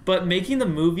character, but making the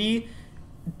movie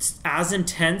as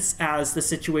intense as the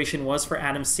situation was for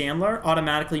Adam Sandler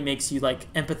automatically makes you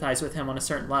like empathize with him on a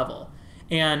certain level.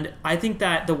 And I think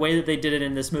that the way that they did it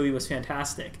in this movie was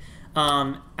fantastic.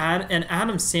 And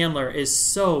Adam Sandler is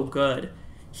so good.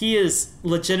 He is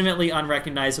legitimately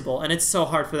unrecognizable, and it's so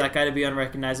hard for that guy to be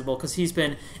unrecognizable because he's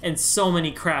been in so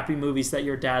many crappy movies that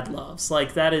your dad loves.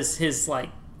 Like, that is his, like,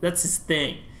 that's his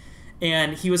thing.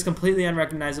 And he was completely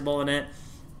unrecognizable in it.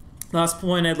 Last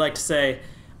point I'd like to say,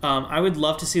 I would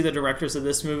love to see the directors of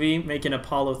this movie make an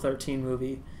Apollo 13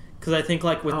 movie. Because I think,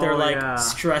 like, with their, like,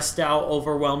 stressed out,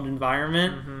 overwhelmed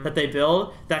environment that they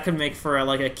build, that could make for,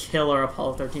 a killer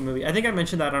Apollo 13 movie. I think I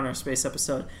mentioned that on our space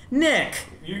episode. Nick!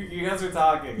 You guys are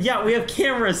talking. Yeah, we have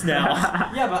cameras now.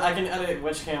 Yeah, but I can edit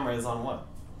which camera is on what.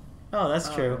 Oh,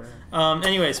 that's true.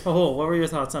 Anyways, Pahul, what were your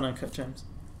thoughts on Uncut Gems?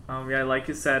 Yeah, like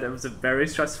you said, it was a very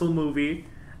stressful movie.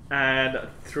 And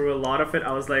through a lot of it,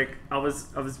 I was like,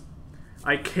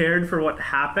 I cared for what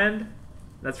happened.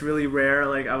 That's really rare.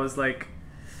 Like, I was like...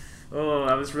 Oh,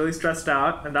 I was really stressed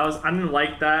out, and I didn't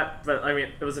like that, but I mean,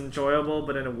 it was enjoyable,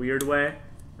 but in a weird way.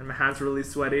 And my hands were really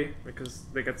sweaty because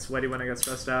they get sweaty when I get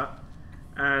stressed out.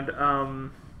 And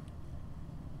I'm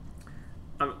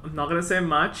not gonna say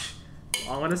much.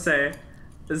 All I'm gonna say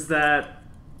is that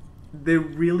they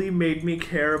really made me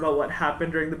care about what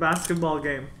happened during the basketball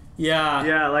game. Yeah.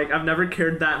 Yeah, like I've never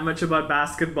cared that much about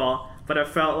basketball, but I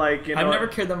felt like, you know, I've never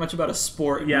cared that much about a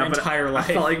sport in my entire life.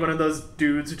 I felt like one of those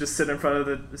dudes who just sits in front of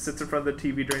the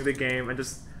TV during the game and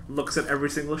just looks at every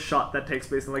single shot that takes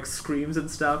place and like screams and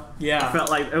stuff. Yeah. I felt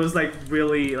like it was like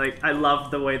really like I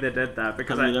loved the way they did that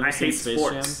because I hate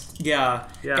sports. Yeah.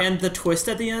 Yeah. And the twist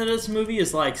at the end of this movie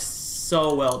is like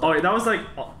so well done. Oh, that was like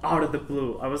out of the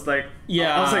blue. I was like,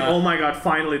 Yeah. I was like, oh my god,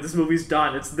 finally this movie's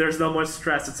done. There's no more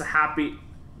stress. It's a happy.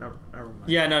 No, never mind.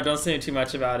 Yeah, no, don't say too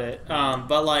much about it.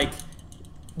 But like,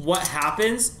 what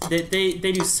happens? They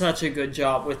do such a good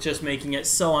job with just making it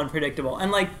so unpredictable.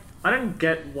 And like, I didn't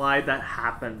get why that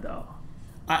happened though.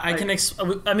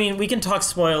 I mean, we can talk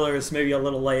spoilers maybe a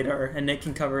little later, and Nick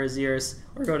can cover his ears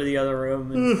or go to the other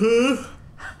room. And...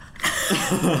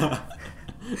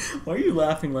 Why are you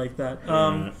laughing like that?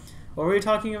 What were we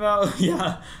talking about?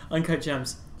 Yeah, Uncut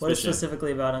Gems. What is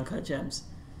specifically about Uncut Gems?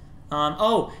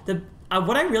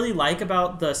 What I really like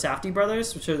about the Safdie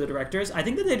brothers, which are the directors, I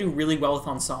think that they do really well with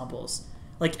ensembles.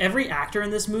 Like, every actor in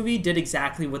this movie did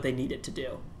exactly what they needed to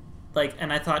do. Like,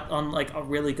 and I thought on like a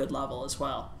really good level as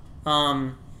well.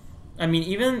 I mean,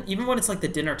 even when it's like the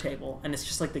dinner table and it's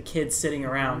just like the kids sitting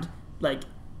around, like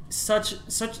such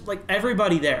like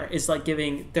everybody there is like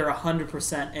giving their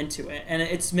 100% into it, and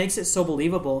it makes it so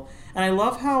believable. And I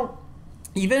love how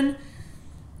even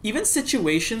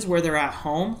situations where they're at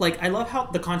home, like I love how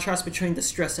the contrast between the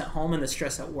stress at home and the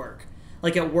stress at work.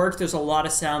 Like at work, there's a lot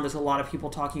of sound, there's a lot of people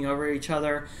talking over each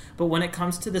other, but when it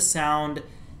comes to the sound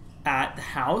at the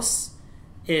house,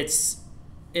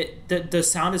 the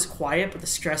sound is quiet, but the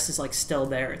stress is like still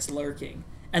there. It's lurking,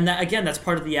 and that again, that's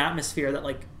part of the atmosphere that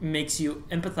like makes you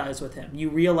empathize with him. You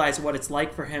realize what it's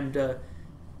like for him to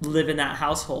live in that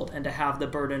household and to have the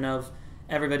burden of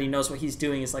everybody knows what he's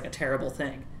doing is like a terrible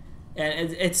thing, and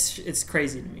it's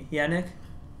crazy to me. Yeah, Nick.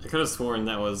 I could have sworn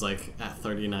that was like at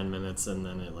 39 minutes and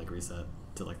then it like reset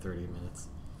to like 30 minutes.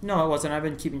 No, it wasn't. I've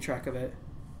been keeping track of it.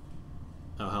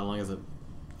 Oh, how long is it?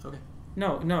 Okay.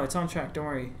 No, it's on track. Don't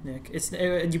worry, Nick.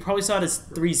 You probably saw it as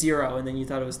 3-0, and then you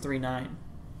thought it was 3-9.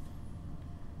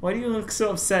 Why do you look so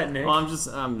upset, Nick? Well, I'm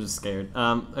just scared.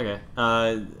 Okay.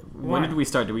 When did we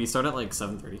start? Did we start at like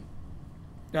 7:30?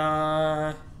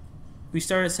 We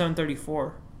started at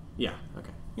 7:34. Yeah.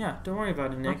 Okay. Yeah, don't worry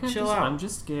about it, Nick. Okay, Chill out. I'm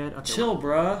just scared. Okay, Chill,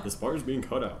 bruh. This bar is being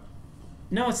cut out.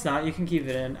 No, it's not. You can keep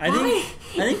it in. I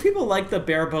think people like the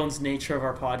bare bones nature of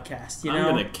our podcast. You know,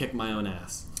 I'm gonna kick my own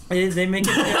ass. They make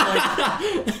it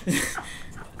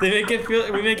feel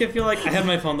like we make it feel like I had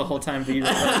my phone the whole time, but you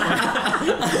just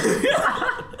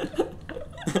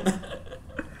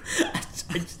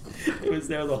it was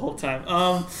there the whole time.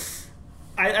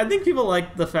 I think people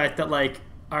like the fact that like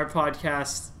our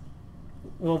podcast,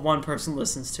 well, one person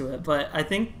listens to it, but I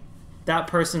think that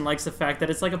person likes the fact that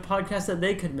it's like a podcast that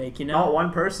they could make, you know? Oh,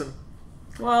 one person.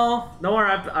 Well, no,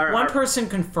 one person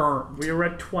confirmed. We were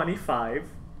at 25,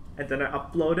 and then I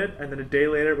uploaded, and then a day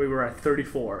later we were at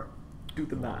 34. Do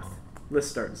the math.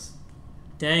 Listeners.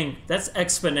 Dang, that's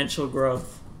exponential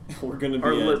growth. We're going to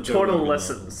be total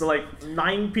listens. So like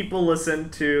 9 people listen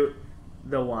to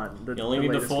the one. You only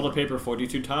need to fold a paper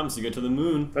 42 times to get to the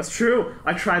moon. That's true.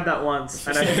 I tried that once,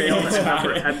 and I failed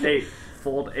at 8.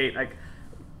 Fold 8. Like,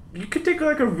 you could take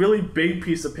like a really big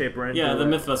piece of paper and yeah, the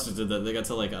Mythbusters did that. They got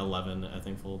to like 11, I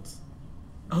think, folds.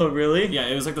 Oh, really? Yeah,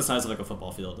 it was like the size of like a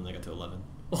football field, and they got to 11.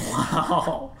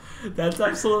 Wow, that's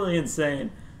absolutely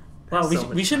insane. Wow,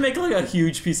 we should make like a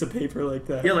huge piece of paper like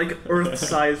that. Yeah, like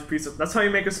Earth-sized piece of. That's how you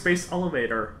make a space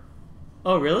elevator.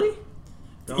 Oh, really?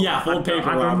 Yeah, fold paper.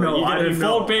 I don't know. You gotta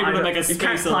fold paper to make a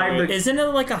space elevator. Isn't it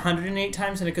like 108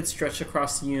 times and it could stretch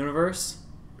across the universe?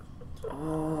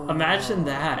 Oh. Imagine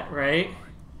that, right?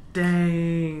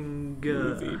 Dang.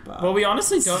 Well, we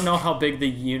honestly don't know how big the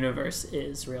universe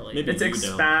is, really. Maybe it's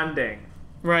expanding.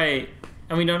 Right.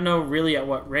 And we don't know really at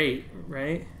what rate,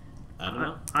 right? I don't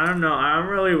know. I don't know. I don't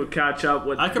really catch up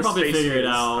with. I could probably figure it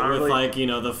out with really... like, you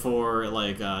know, the 4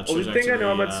 like trajectory. The thing I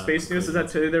know about space news is that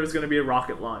today there was going to be a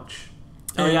rocket launch.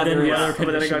 Oh yeah, there is. But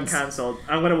then it got canceled.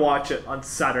 I'm going to watch it on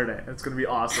Saturday. It's going to be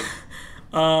awesome.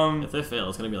 If they fail,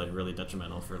 it's going to be like really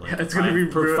detrimental for like it's going to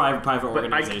be 5 private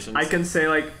organizations. I can say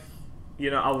like,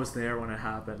 you know, I was there when it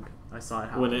happened. I saw it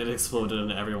happen. When it exploded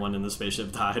and everyone in the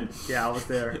spaceship died. Yeah, I was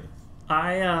there.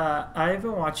 I've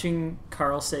been watching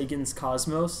Carl Sagan's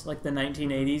Cosmos, like the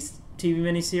 1980s TV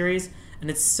miniseries, and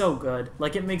it's so good.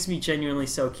 Like, it makes me genuinely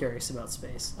so curious about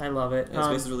space. I love it. Yeah,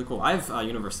 space is really cool. I have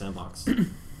Universe Sandbox.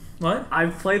 What?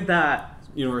 I've played that.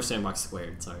 Universe Sandbox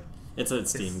Squared, sorry. It's a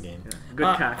Steam game. Yeah.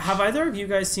 Good catch. Have either of you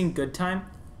guys seen Good Time?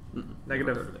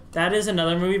 Negative. That is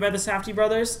another movie by the Safdie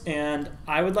brothers, and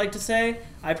I would like to say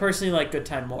I personally like Good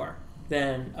Time more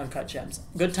than Uncut Gems.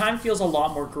 Good Time feels a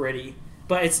lot more gritty,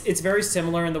 but it's very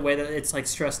similar in the way that it's like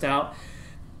stressed out.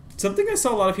 Something I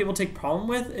saw a lot of people take problem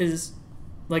with is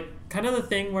like kind of the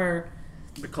thing where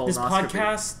The this colonoscopy.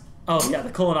 podcast. Oh yeah, the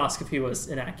colonoscopy was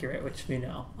inaccurate, which we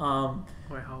know.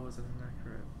 Wait, how was it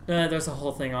inaccurate? There's a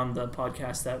whole thing on the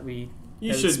podcast that You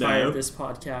that should inspired know. this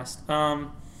podcast.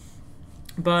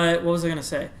 But what was I gonna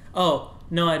say? Oh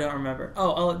no, I don't remember.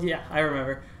 Yeah, I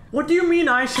remember. What do you mean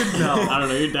I should know? I don't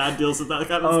know. Your dad deals with that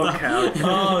kind of stuff. Okay.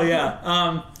 Oh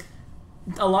yeah.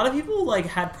 A lot of people like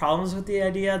had problems with the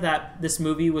idea that this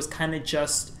movie was kind of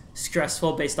just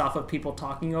stressful based off of people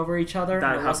talking over each other.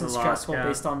 That and it wasn't happens a lot, stressful yeah.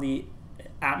 based on the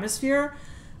atmosphere.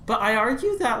 But I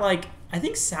argue that like I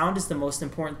think sound is the most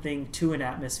important thing to an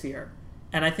atmosphere.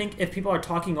 And I think if people are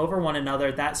talking over one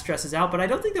another, that stresses out. But I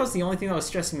don't think that was the only thing that was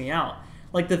stressing me out.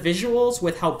 Like the visuals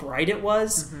with how bright it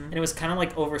was, and it was kind of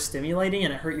like overstimulating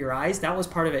and it hurt your eyes. That was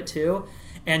part of it too.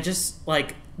 And just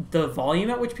like the volume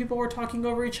at which people were talking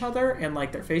over each other and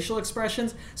like their facial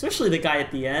expressions, especially the guy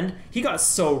at the end, he got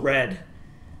so red.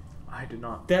 I did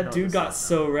not. That notice dude got that.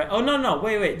 so red. Oh, no,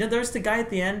 wait. There's the guy at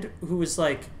the end who was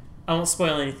like, I won't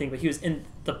spoil anything, but he was in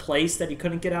the place that he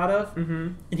couldn't get out of. Mm-hmm.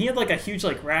 And he had like a huge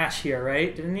like rash here,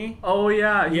 right? Didn't he? Oh,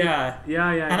 yeah. Yeah.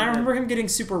 Yeah. And I remember him getting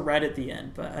super red at the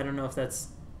end, but I don't know if that's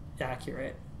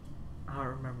accurate. I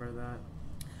remember that.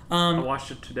 I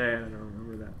watched it today and I don't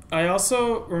remember that. I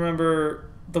also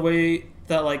remember the way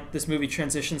that like this movie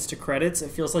transitions to credits. It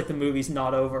feels like the movie's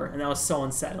not over, and that was so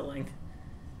unsettling.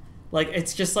 Like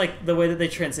it's just like the way that they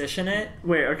transition it.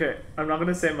 Wait, okay. I'm not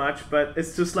gonna say much, but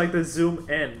it's just like the zoom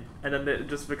in and then it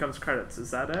just becomes credits.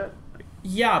 Is that it?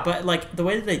 Yeah, but like the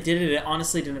way that they did it, it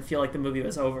honestly didn't feel like the movie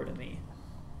was over to me,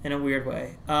 in a weird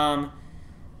way.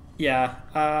 Yeah.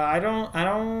 I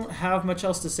don't have much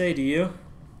else to say. Do you?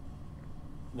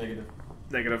 Negative.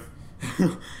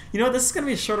 You know what? This is gonna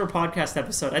be a shorter podcast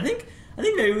episode. I think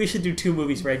maybe we should do 2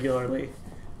 movies regularly.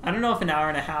 I don't know if an hour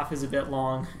and a half is a bit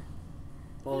long.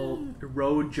 Well,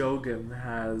 Ro Jogan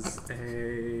has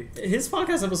a His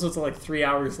podcast episodes are like 3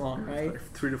 hours long, right?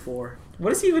 3 to 4. What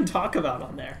does he even talk about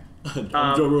on there?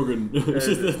 Joe Rogan. That's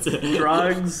it.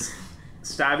 Drugs,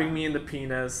 stabbing me in the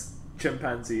penis,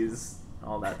 chimpanzees,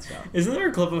 all that stuff. Isn't there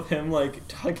a clip of him like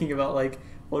talking about like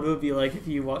what it would be like if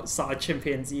you saw a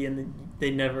chimpanzee and they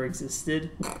never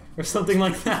existed, or something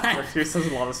like that? He says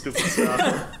a lot of stupid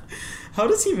stuff. How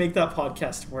does he make that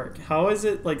podcast work? How is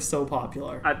it like so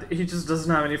popular? He just doesn't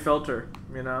have any filter,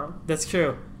 you know? That's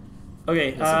true.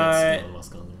 Okay,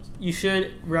 you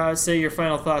should say your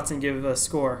final thoughts and give a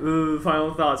score. Ooh,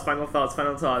 final thoughts. Stress,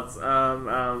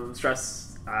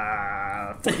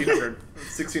 1,400,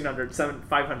 1,600,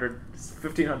 500,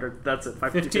 1,500, that's it.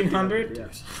 1,500? Yeah.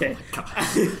 Okay.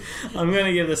 I'm going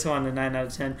to give this one a 9 out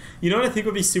of 10. You know what I think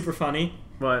would be super funny?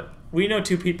 But We know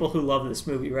 2 people who love this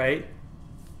movie, right?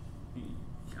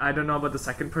 I don't know about the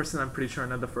second person. I'm pretty sure I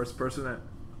know the first person.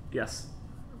 Yes.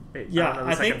 Wait, Yeah, I don't know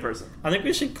the second think person. I think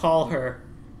we should call her.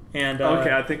 And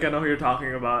Okay, I think I know who you're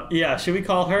talking about. yeah, should we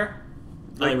call her?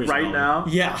 Like right now?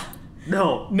 Yeah.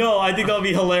 No. No, I think that'll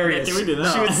be hilarious. Yeah, can we do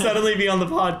that? She would suddenly be on the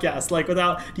podcast, like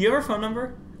without. Do you have her phone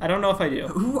number? I don't know if I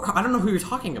do. I don't know who you're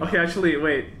talking about. Okay, actually,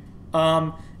 wait.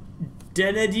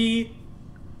 Denedy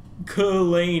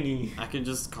Kulaney. I could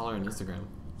just call her on Instagram.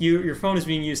 Your phone is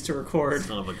being used to record.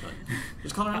 Son of a gun.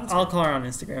 Just call her on Instagram. I'll call her on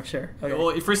Instagram, sure. Okay.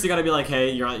 Well, first you gotta be like, hey,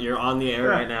 you're on the air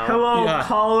right now. Hello, Yeah.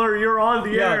 caller. You're on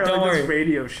the Yeah, air. don't on worry. This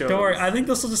radio show. Don't worry. I think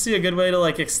this will just be a good way to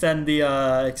like extend the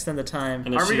time.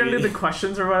 And if Are we gonna do the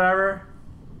questions or whatever?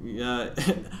 Yeah,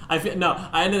 I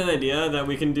had an idea that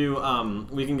we can do.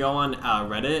 We can go on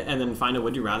Reddit and then find a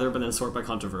would you rather, but then sort by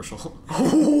controversial.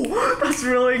 Oh, that's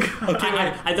really good. Okay,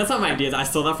 wait. That's not my idea. I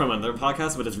stole that from another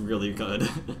podcast, but it's really good.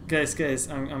 Guys,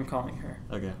 I'm calling her.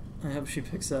 Okay. I hope she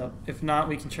picks up. If not,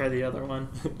 we can try the other one.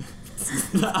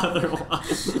 The other one. I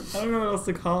don't know what else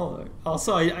to call her.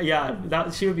 Also,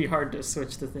 that she would be hard to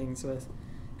switch the things with.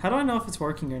 How do I know if it's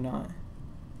working or not?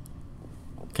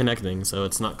 Connecting, so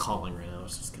it's not calling right now.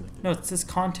 It's just connecting. No, it says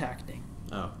contacting.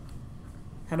 Oh.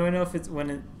 How do I know if it's when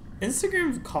it...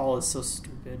 Instagram call is so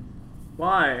stupid.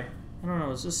 Why? I don't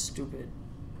know, it's just stupid.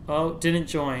 Oh, didn't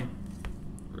join.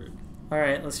 Rude.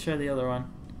 Alright, let's try the other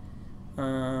one.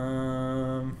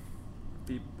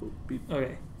 Beep, boop, beep.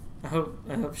 Okay. I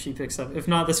hope she picks up. If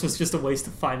not, this was just a waste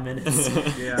of 5 minutes.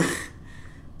 Yeah.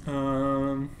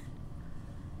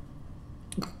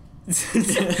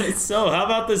 So, how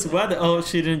about this weather? Oh,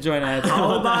 she didn't join either.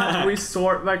 How about we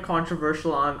sort by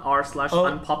controversial on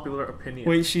r/unpopular opinions?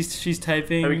 Wait, she's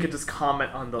typing. And we could just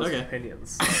comment on those Okay.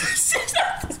 opinions.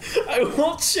 I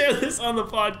won't share this on the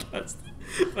podcast,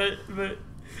 but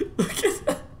look at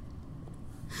that.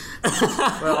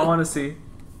 Well, I want to see.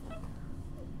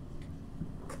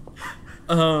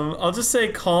 I'll just say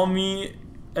call me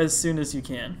as soon as you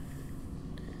can.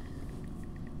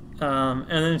 And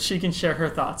then she can share her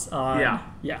thoughts on...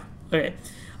 Yeah. Okay.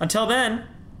 Until then,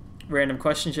 random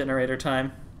question generator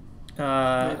time.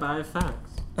 By facts.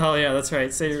 Oh yeah, that's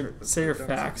right. Say your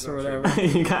facts or whatever.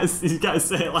 you guys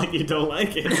say it like you don't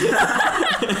like it.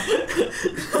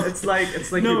 It's like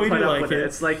No, you we put do up like with it. it.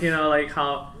 It's like, you know, like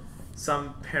how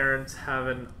some parents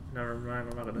haven't. Never mind.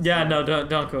 I'm not gonna. Yeah, say no, it.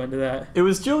 don't go into that. It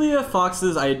was Julia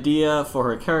Fox's idea for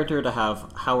her character to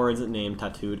have Howard's name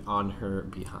tattooed on her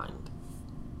behind.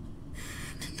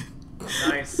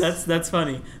 Nice. That's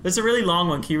funny. There's a really long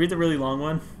one. Can you read the really long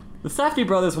one? The Safdie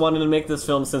brothers wanted to make this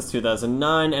film since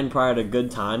 2009, and prior to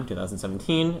Good Time,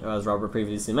 2017, as Robert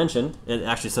previously mentioned. It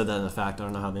actually said that in the fact, I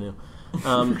don't know how they knew.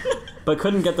 But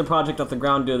couldn't get the project off the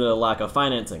ground due to the lack of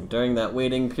financing. During that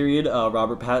waiting period,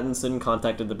 Robert Pattinson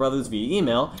contacted the brothers via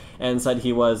email and said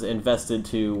he was invested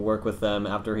to work with them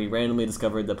after he randomly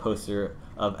discovered the poster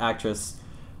of actress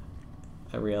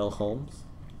Arielle Holmes.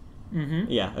 Mm-hmm.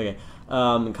 Yeah, okay.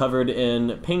 Covered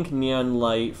in pink neon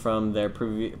light from their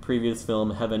previous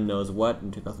film Heaven Knows What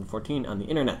in 2014 on the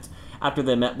internet. After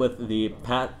they met with the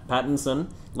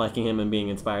Pattinson, liking him and being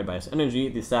inspired by his energy,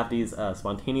 the Safdies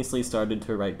spontaneously started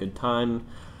to write Good Time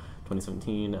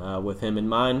 2017 with him in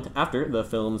mind. After the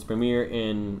film's premiere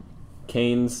in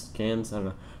Cannes, I don't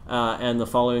know, and the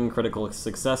following critical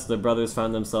success, the brothers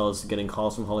found themselves getting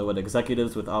calls from Hollywood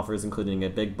executives with offers including a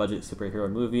big-budget superhero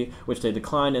movie, which they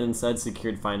declined and instead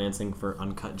secured financing for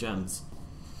Uncut Gems.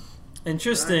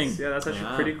 Interesting. Nice. Yeah, that's actually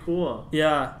Yeah. pretty cool.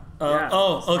 Yeah. Yeah,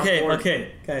 Oh, it's okay, not bored.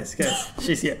 okay. Guys,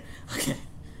 she's here.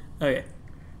 Okay.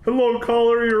 Hello,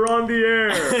 caller. You're on the air.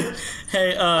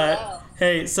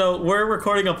 Hey, so we're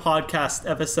recording a podcast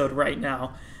episode right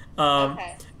now.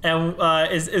 Okay. And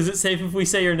is it safe if we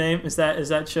say your name? Is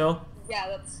that chill?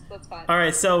 Yeah, that's fine. All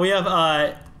right, so we have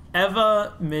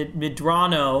Eva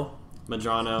Medrano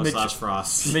Madrano /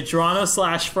 Frost.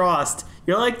 Medrano / Frost.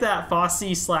 You're like that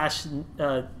Fosse /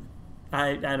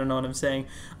 I don't know what I'm saying.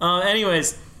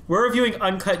 Anyways, we're reviewing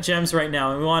Uncut Gems right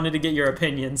now, and we wanted to get your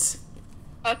opinions.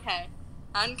 Okay.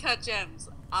 Uncut Gems.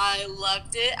 I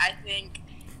loved it. I think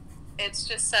it's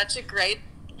just such a great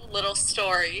little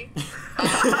story.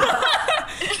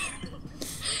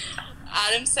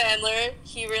 Adam Sandler,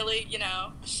 he really,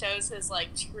 shows his,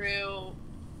 true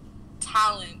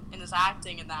talent in his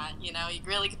acting in that, you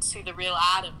really get to see the real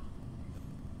Adam.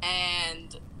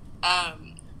 And,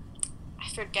 I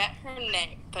forget her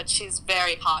name, but she's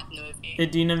very hot in the movie.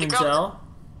 Idina The girl- Menzel?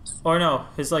 Or no,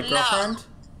 his, girlfriend?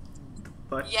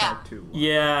 But Yeah. tattoo.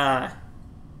 Yeah.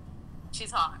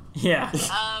 She's hot. Yeah.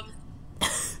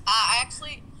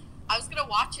 I was gonna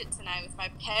watch it tonight with my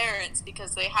parents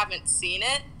because they haven't seen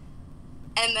it,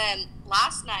 and then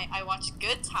last night I watched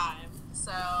Good Time.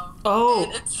 So. Oh.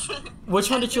 and it's- Which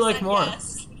one did you like more?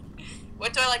 Yes.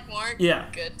 What do I like more? Yeah.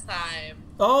 Good Time.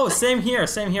 Oh, same here.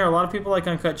 A lot of people like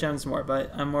Uncut Gems more,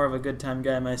 but I'm more of a Good Time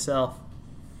guy myself.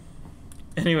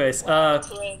 Anyways,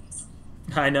 Twins.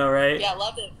 I know, right? Yeah,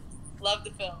 loved it. Loved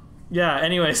the film. Yeah,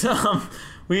 anyways,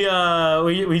 we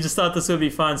just thought this would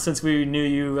be fun since we knew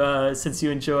you, since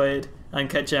you enjoyed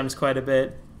Uncut Gems quite a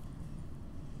bit.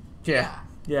 Yeah.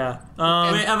 Wait,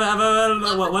 Eva,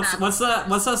 what's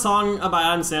that song about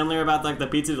Adam Sandler about the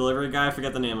pizza delivery guy? I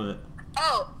forget the name of it.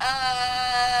 Oh,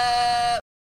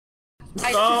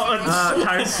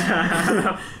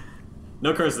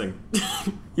 No cursing.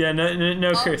 Yeah,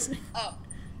 no cursing. Oh,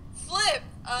 Flip.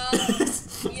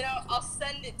 I'll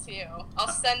send it to you.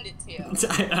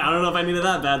 I don't know if I needed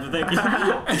that bad, but thank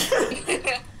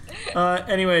you.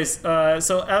 Anyways,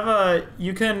 so Eva,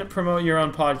 you can promote your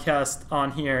own podcast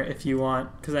on here if you want,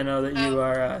 because I know that you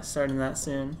are starting that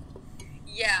soon.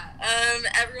 Yeah.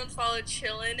 Everyone follow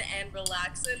Chillin' and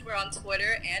Relaxin'. We're on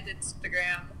Twitter and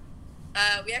Instagram.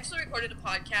 We actually recorded a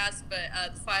podcast, but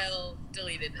the file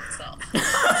deleted itself.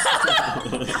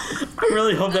 I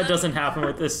really hope that doesn't happen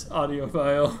with this audio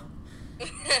file.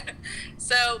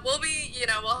 So we'll be,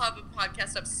 we'll have a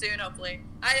podcast up soon, hopefully.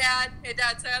 Hi, Dad. Hey,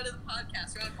 Dad, say hi to the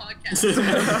podcast. We're on a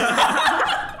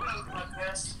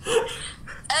podcast.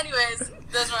 Anyways,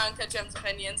 those were Uncut Gems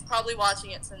opinions. Probably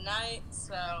watching it tonight,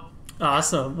 so...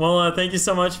 Awesome. Well, thank you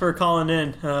so much for calling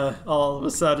in all of a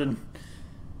sudden.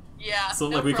 Yeah, So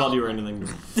no we called problem. you or anything.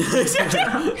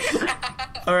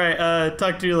 All right,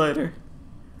 talk to you later.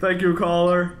 Thank you,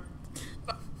 caller.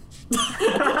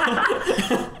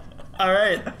 All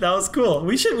right, that was cool.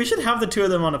 We should have the two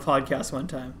of them on a podcast one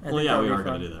time. I think Well, yeah, that would we be are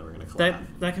going fun. to do that. We're going to collab.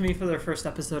 That can be for their first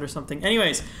episode or something.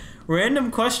 Anyways,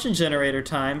 random question generator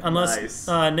time. Unless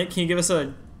Nice. Nick, can you give us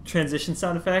a transition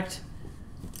sound effect?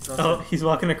 Oh, he's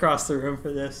walking across the room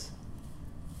for this.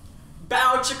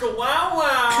 Bow chicka wow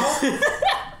wow.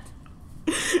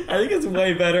 I think it's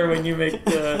way better when you make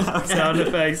the sound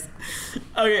effects.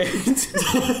 Okay.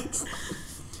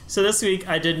 So this week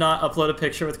I did not upload a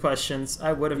picture with questions.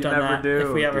 I would have You done never that do,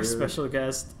 if we have our dude. special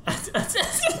guest.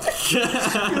 You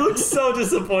look so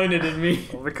disappointed in me.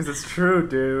 Well, because it's true,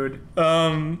 dude.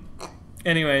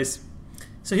 Anyways,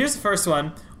 so here's the first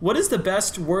one. What is the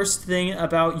best, worst thing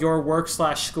about your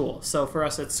work/school? So for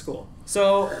us, it's school.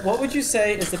 So what would you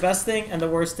say is the best thing and the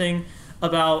worst thing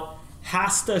about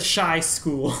Hasta Shy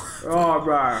School? Oh,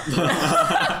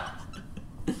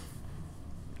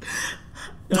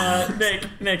 man.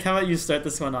 Nick, how about you start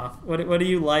this one off? What do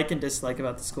you like and dislike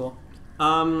about the school?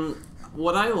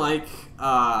 What I like,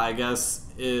 I guess,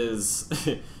 is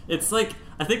it's like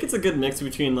I think it's a good mix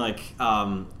between like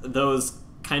those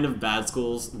kind of bad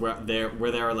schools where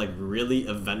they're like really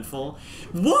eventful.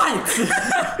 What?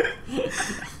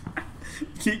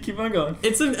 Keep on going.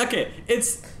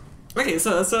 Okay,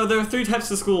 so there are three types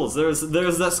of schools. There's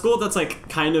that school that's like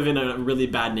kind of in a really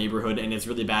bad neighborhood and it's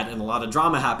really bad and a lot of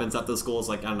drama happens at those schools.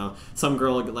 Like I don't know, some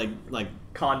girl like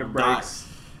Condom breaks.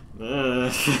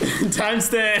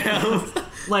 Timestamp.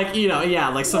 Like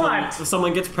like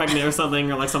someone gets pregnant or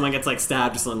something, or like someone gets like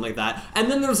stabbed or something like that.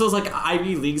 And then there's those like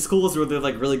Ivy League schools where they're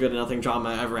like really good and nothing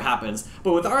drama ever happens.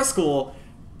 But with our school,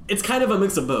 it's kind of a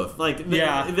mix of both. Like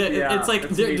it's like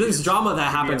there's drama that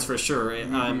happens for sure.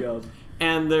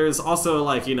 And there's also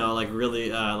like like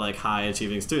really like high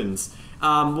achieving students.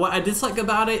 What I dislike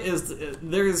about it is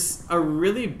there's a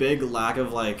really big lack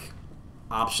of like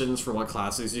options for what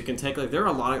classes you can take. Like there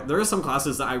are some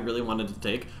classes that I really wanted to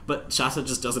take, but Shasta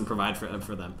just doesn't provide for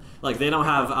them. Like they don't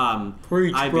have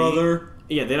Preach, IB, brother.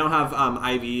 Yeah, they don't have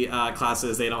IB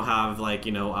classes. They don't have like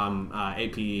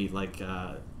AP like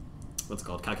what's it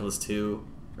called, Calculus 2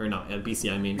 or no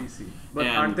BC I mean. BC. But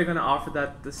And- aren't they going to offer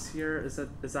that this year? Is that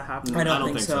happening? I don't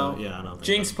think so. Yeah, I don't think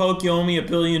Jinx so. Poke, you owe me $1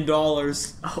 billion. Oh.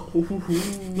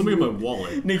 Let me get my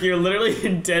wallet. Nick, you're literally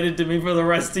indebted to me for the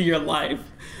rest of your life.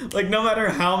 Like, no matter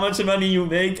how much money you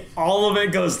make, all of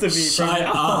it goes to me. Shut from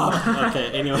now on. up.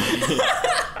 Okay, anyway.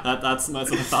 That's my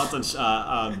thoughts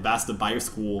on Basta Buyer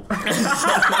School.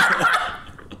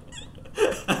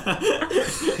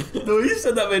 The way you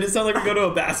said that made it sound like we go to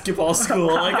a basketball school,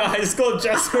 like a high school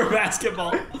just for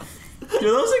basketball. Do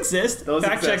those exist? Those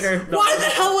Fact exist. checker. No. Why the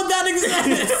hell would that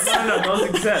exist? No, those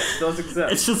exist. Those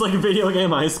exist. It's just like a video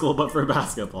game high school, but for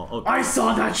basketball. Okay. I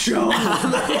saw that show.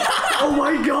 Oh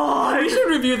my god. We should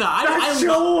review that. That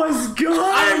show was good.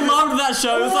 I loved that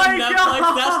show. It was Oh on my Netflix.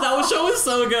 God. That show was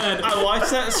so good. I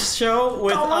watched that show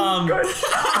with Good.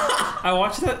 I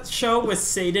watched that show with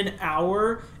Saden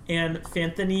Auer and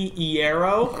Fanthony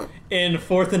Iero in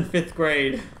 4th and 5th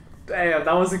grade. Damn,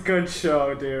 that was a good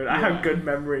show, dude. I have good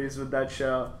memories with that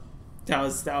show. That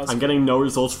was. I'm getting no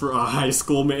results for a high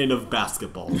school made of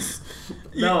basketballs.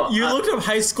 You looked up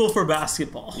high school for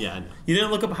basketball. Yeah, I know. You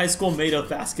didn't look up high school made of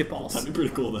basketballs. That'd be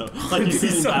pretty cool though. Like you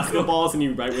sit in so basketballs and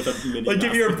you write with a mini. Like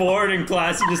if you're bored in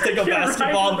class, you just take a You're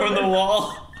basketball right. from the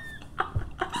wall.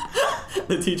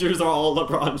 The teachers are all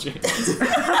LeBron James.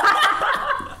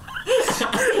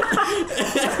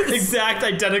 Exact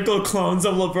identical clones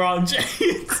of LeBron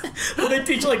James. But they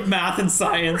teach like math and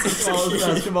science as well as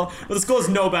basketball. But the school has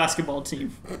no basketball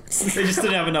team. They just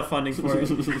didn't have enough funding for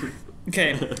it.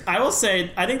 Okay, I will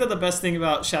say, I think that the best thing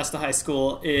about Shasta High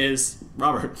School is...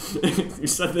 Robert, you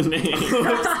said the name.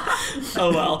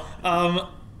 Oh well.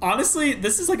 Honestly,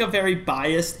 this is like a very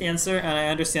biased answer, and I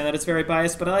understand that it's very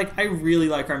biased, but I really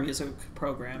like our music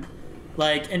program.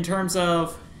 Like in terms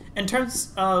of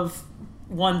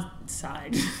one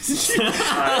side.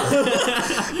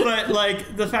 But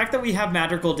like the fact that we have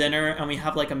Magical Dinner and we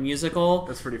have like a musical,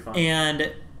 That's pretty fun.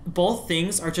 and both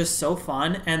things are just so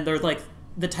fun, and they're like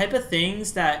the type of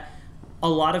things that a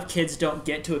lot of kids don't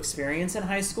get to experience in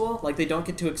high school. Like they don't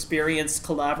get to experience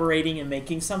collaborating and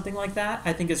making something like that.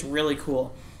 I think is really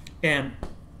cool. And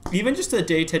even just the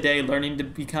day-to-day learning to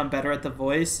become better at the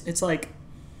voice, it's like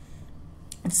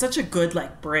it's such a good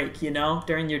like break, you know,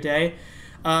 during your day.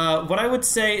 What I would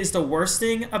say is the worst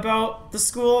thing about the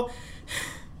school,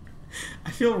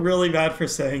 I feel really bad for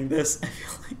saying this. I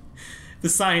feel like the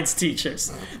science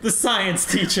teachers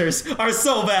are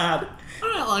so bad.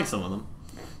 I like some of them.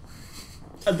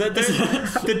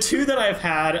 The two that I've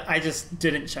had, I just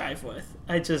didn't jive with.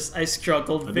 I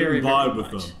struggled very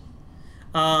much.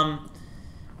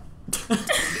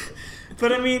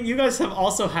 But I mean, you guys have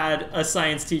also had a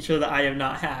science teacher that I have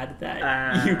not had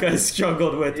that you guys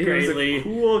struggled with greatly. He's a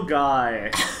cool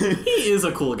guy. He is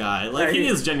a cool guy. Like, he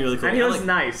is genuinely cool. And he was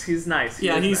nice. He's nice.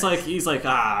 He's like,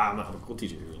 I'm a cool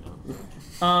teacher, you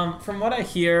know. From what I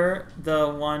hear, the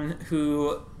one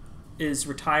who is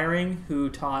retiring, who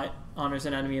taught Honors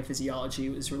Anatomy and Physiology,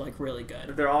 was like really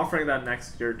good. They're offering that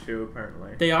next year too,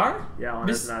 apparently. They are? Yeah,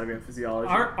 Honors Anatomy and Physiology.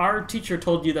 Our teacher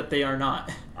told you that they are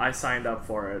not. I signed up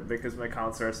for it because my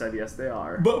counselor said yes, they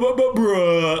are. But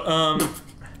bruh.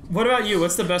 What about you?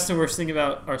 What's the best and worst thing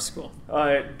about our school?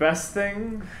 Best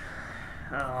thing.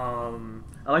 I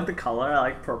like the color. I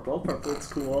like purple. Purple, it's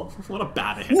cool. What a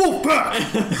bad answer.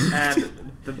 Wolfpack!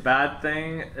 And the bad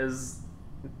thing is,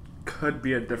 could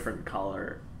be a different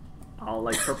color. I'll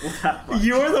like purple that much.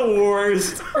 You're the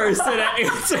worst person at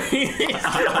answering these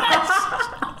questions.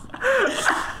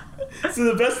 So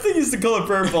the best thing is the color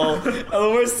purple, and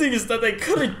the worst thing is that they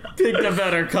could have picked a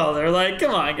better color. Like,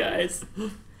 come on, guys.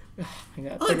 Oh my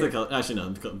God. I like the color. Actually, no,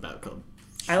 bad color.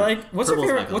 I like. What's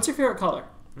your favorite color?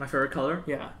 My favorite color?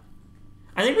 Yeah.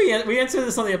 I think we answered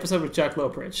this on the episode with Jack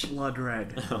Lowbridge. Blood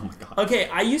red. Oh my God. Okay,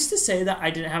 I used to say that I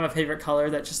didn't have a favorite color.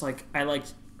 That just like I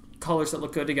liked colors that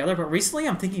look good together. But recently,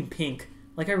 I'm thinking pink.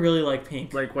 Like, I really like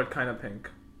pink. Like what kind of pink?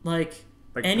 Like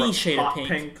any shade of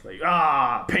pink.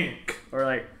 Like pink. Or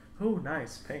like, oh,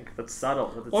 nice pink. That's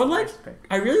subtle. But it's Or like, nice pink.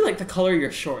 I really like the color of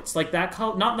your shorts. Like that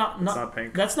color. Not not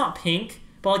pink. That's not pink.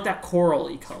 But like that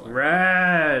coral-y color.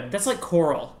 Red. That's like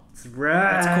coral. It's red.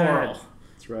 That's coral.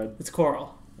 It's red. It's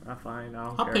coral. Fine. I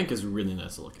don't Hot care. pink is really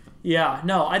nice to look at. Yeah,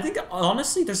 no, I think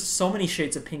honestly there's so many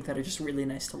shades of pink that are just really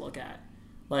nice to look at.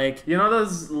 Like, you know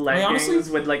those leggings honestly,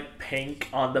 with like pink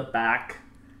on the back?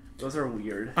 Those are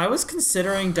weird. I was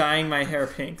considering dyeing my hair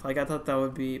pink. Like, I thought that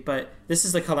would be, but this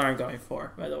is the color I'm going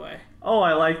for, by the way. Oh,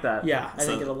 I like that. Yeah, I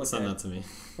think it'll look Send good. that to me.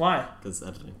 Why? Because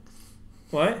editing.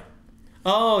 What?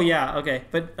 Oh, yeah, okay.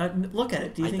 But look at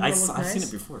it. Do you think it'll look nice? I've seen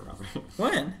it before, Robert.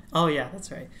 When? Oh, yeah,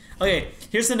 that's right. Okay,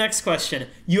 here's the next question.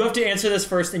 You have to answer this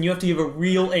first, and you have to give a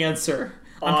real answer.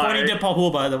 I'm pointing to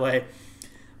Pahul, by the way.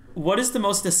 What is the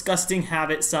most disgusting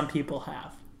habit some people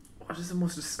have? What is the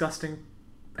most disgusting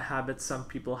habit some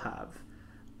people have?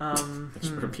 Thanks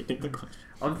for repeating the question.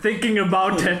 I'm thinking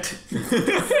about it.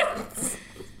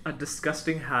 A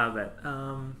disgusting habit.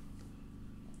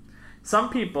 Some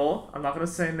people, I'm not going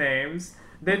to say names,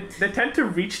 they tend to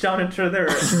reach down into their...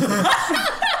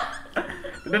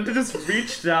 they tend to just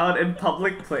reach down in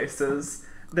public places.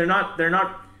 They're not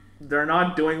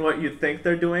doing what you think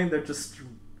they're doing. They're just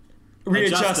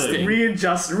Readjusting.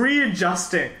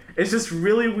 Readjusting. It's just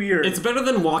really weird. It's better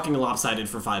than walking lopsided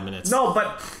for 5 minutes. No,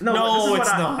 but this is what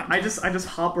not. I just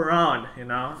hop around, you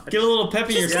know. Give a little pep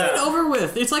in your Just get it over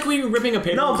with. It's like when you're ripping a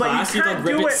paper No, in but class. you can't like,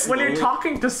 do rip it when you're slowly.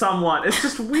 talking to someone. It's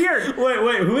just weird.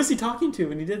 Wait, who was he talking to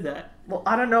when he did that? Well,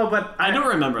 I don't know, but I don't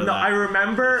remember that. No, I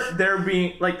remember there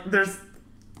being like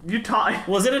you taught.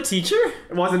 Was it a teacher?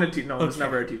 It wasn't a teacher. No, it was Okay.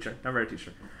 never a teacher. Never a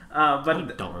teacher. I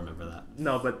But don't remember that.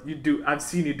 no, but you do. I've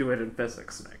seen you do it in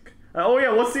physics, Nick. Oh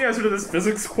yeah, what's the answer to this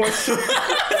physics question?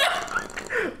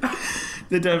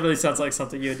 That definitely sounds like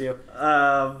something you would do.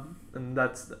 And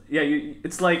that's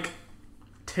it's like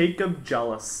Jacob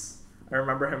Jealous. I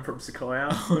remember him from Sequoia.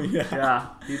 Oh yeah. Yeah,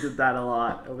 he did that a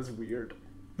lot. It was weird.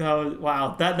 No,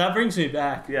 wow. That brings me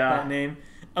back. Yeah. That name.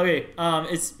 Okay.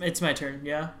 It's my turn.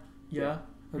 Yeah. Yeah.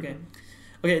 Okay.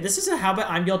 Okay. This is a habit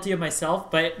I'm guilty of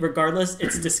myself, but regardless,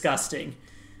 it's disgusting.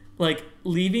 Like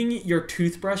leaving your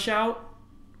toothbrush out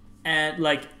and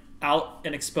like out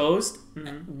and exposed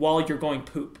while you're going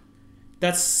poop.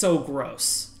 That's so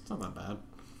gross. It's not that bad.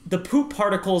 The poop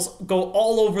particles go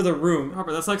all over the room.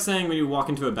 Robert, that's like saying when you walk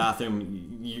into a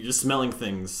bathroom, you're just smelling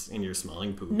things and you're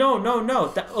smelling poop. No.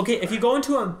 Okay, if you go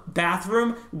into a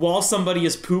bathroom while somebody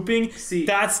is pooping, See,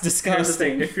 that's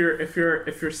disgusting. Here's the thing: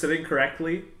 if you're sitting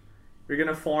correctly, you're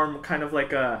gonna form kind of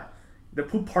like the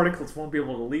poop particles won't be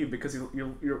able to leave because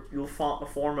you'll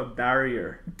form a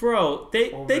barrier. Bro,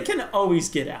 they can always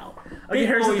get out. Okay,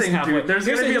 here's the thing, dude. There's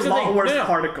gonna be a lot worse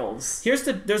particles. There's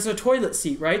a toilet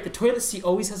seat, right? The toilet seat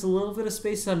always has a little bit of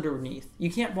space underneath. You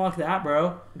can't block that,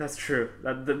 bro. That's true.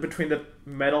 Between the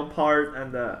metal part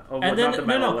and Not the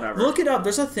metal, whatever. Look it up.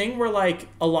 There's a thing where like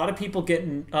a lot of people get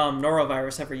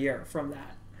norovirus every year from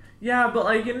that. Yeah, but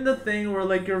like in the thing where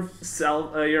like your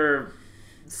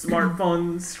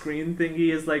smartphone screen thingy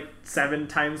is like 7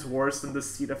 times worse than the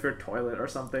seat of your toilet or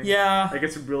something. Yeah. Like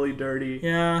it's really dirty.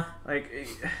 Yeah. Like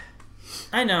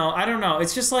I know. I don't know.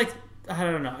 It's just like I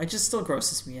don't know. It just still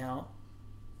grosses me out.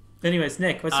 Anyways,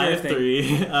 Nick, what's I your have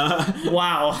thing? 3.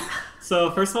 Wow.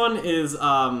 So first one is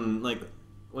like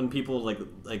when people like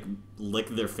lick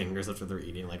their fingers after they're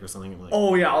eating, like, or something. Like,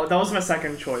 Oh yeah, that was my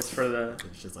second choice for the.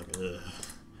 it's just like, ugh.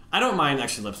 I don't mind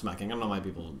actually lip smacking. I don't know why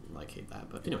people like hate that,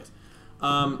 but anyways.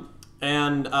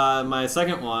 And my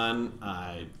second one,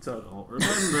 I don't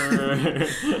remember.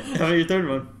 How about your third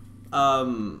one?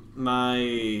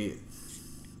 My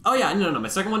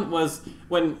second one was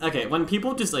when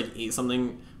people just like eat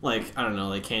something like, I don't know,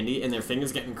 like candy, and their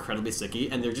fingers get incredibly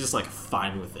sticky, and they're just like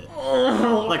fine with it.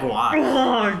 Like, why?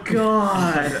 Oh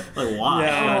god. Like, why?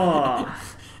 Yeah. Oh.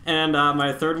 And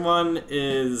my third one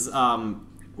is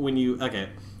when you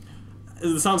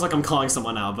it sounds like I'm calling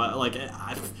someone out, but like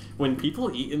when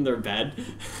people eat in their bed,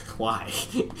 why?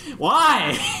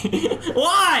 Why?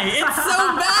 Why? It's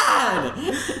so bad.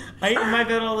 I eat in my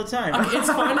bed all the time. Okay, it's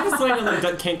fine if it's something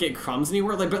that can't get crumbs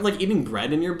anywhere, like, but like eating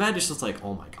bread in your bed, it's just like,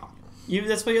 oh my god.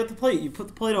 That's why you have the plate. You put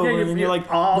the plate over, and then you're like,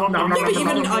 oh, no, Yeah, but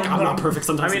even like I'm not perfect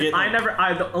sometimes. I mean, to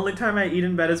get, the only time I eat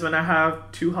in bed is when I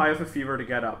have too high of a fever to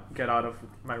get out of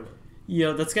my room.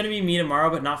 that's gonna be me tomorrow,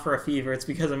 but not for a fever. It's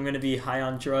because I'm gonna be high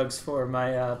on drugs for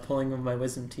my pulling of my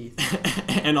wisdom teeth.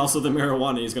 and also the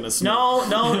marijuana he's gonna smoke.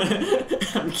 No.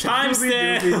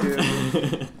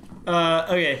 Timestamp.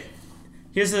 Okay.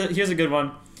 Here's a good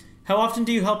one. How often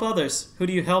do you help others? Who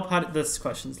do you help? This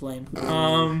question's lame.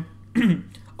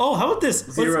 Oh, how about this?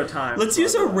 Zero times. Let's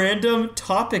use a random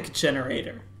topic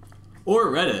generator. Or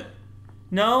Reddit.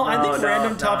 No, I think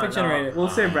random topic generator. We'll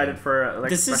say Reddit for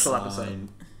like This a is special episode.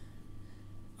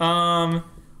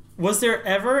 Was there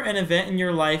ever an event in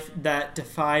your life that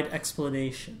defied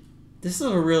explanation? This is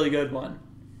a really good one.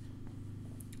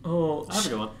 Oh, I have a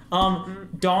good one.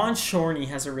 Don Shorney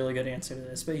has a really good answer to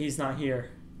this, but he's not here.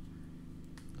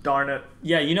 Darn it.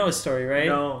 Yeah, you know his story, right?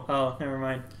 No. Oh, never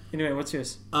mind. Anyway, what's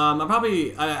yours? I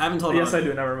haven't told. Yes, I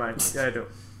do. Never mind. Yeah, I do.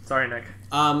 Sorry, Nick.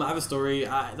 I have a story.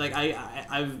 I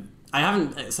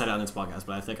haven't said it on this podcast,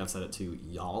 but I think I've said it to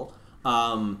y'all.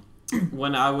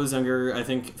 When I was younger, I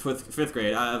think fifth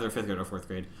grade, either fifth grade or fourth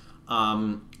grade,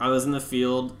 I was in the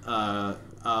field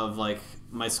of like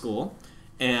my school,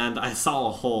 and I saw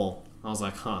a hole. I was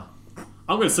like, I'm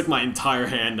gonna stick my entire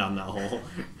hand down that hole,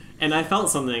 and I felt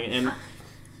something, and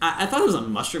I thought it was a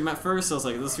mushroom at first. So I was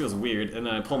like, this feels weird, and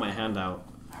then I pull my hand out.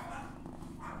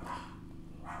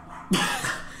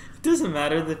 It doesn't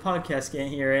matter. The podcast can't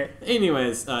hear it.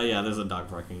 Anyways, there's a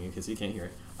dog barking because you can't hear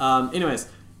it. Anyways,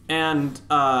 and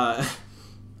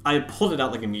I pulled it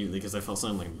out like immediately because I felt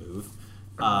something like move.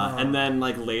 And then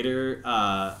like later,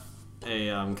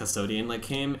 a custodian like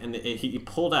came and he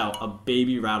pulled out a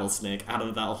baby rattlesnake out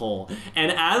of that hole.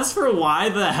 And as for why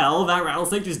the hell that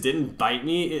rattlesnake just didn't bite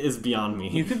me, it is beyond me.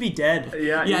 You could be dead.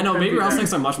 Yeah, no, baby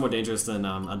rattlesnakes are much more dangerous than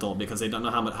adult because they don't know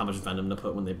how much venom to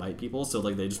put when they bite people. So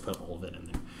like they just put all of it in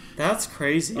there. That's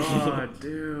crazy. Oh,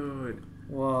 dude.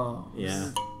 Whoa.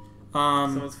 Yeah.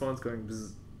 Someone's phone's going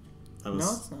bzz. That was,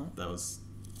 No, it's not. That was.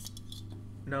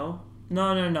 No?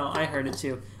 No. I heard it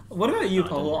too. What about you, No, I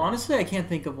Paul? didn't. Well, honestly, I can't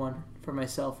think of one for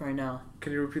myself right now.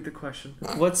 Can you repeat the question?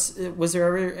 Was there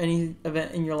ever any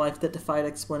event in your life that defied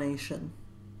explanation?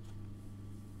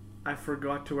 I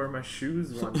forgot to wear my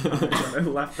shoes one time when I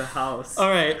left the house. All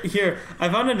right, here. I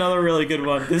found another really good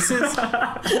one. This is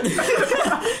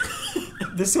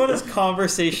this one is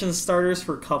conversation starters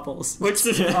for couples. Which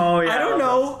Oh, yeah. I don't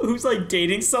know who's like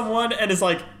dating someone and is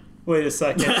like, wait a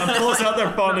second, and pulls out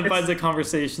their phone and finds a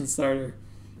conversation starter.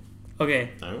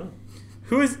 Okay. I don't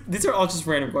know. These are all just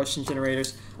random question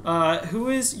generators. Who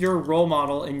is your role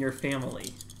model in your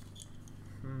family?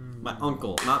 My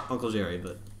uncle, not Uncle Jerry,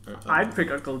 but. I'd pick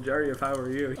Uncle Jerry if I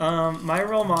were you. My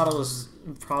role model is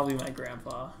probably my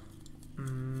grandpa.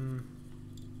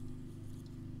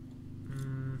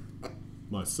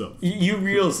 Myself. You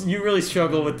really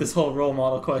struggle with this whole role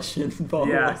model question, Paul.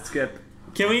 Yeah, skip.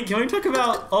 Can we talk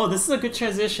about? Oh, this is a good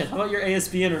transition. How about your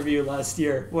ASB interview last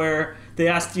year, where they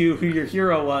asked you who your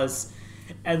hero was,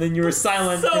 and then you were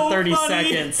silent So for 30 funny.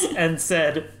 seconds and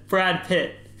said Brad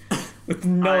Pitt with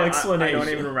no explanation. I don't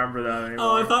even remember that anymore.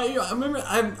 Oh, I thought you. I remember.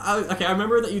 I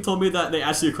remember that you told me that they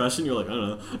asked you a question. You're like, I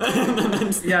don't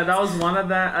know. Yeah, that was one of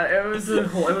that. It was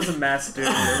a mess, dude.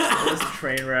 It was a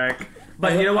train wreck.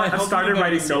 But you know what? I I've hope started you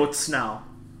writing guys- notes now.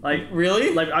 Like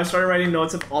Really? Like I started writing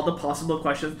notes of all the possible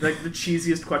questions, like the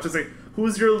cheesiest questions, like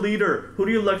who's your leader? Who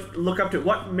do you look up to?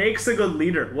 What makes a good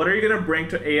leader? What are you gonna bring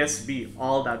to ASB?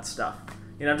 All that stuff.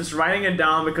 You know, I'm just writing it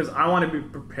down because I want to be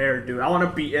prepared, dude. I want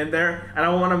to be in there, and I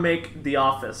want to make The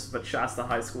Office, but Shasta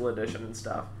High School edition and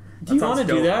stuff. Do you want to sounds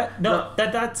do dope. that? No,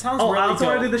 that sounds Oh, really I also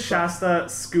want to dope. do the Shasta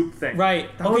scoop thing.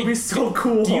 Right. That would be so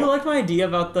cool. Do you like my idea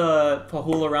about the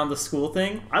Pahul around the school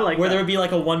thing? I like where that. there would be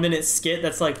like a 1 minute skit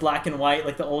that's like black and white,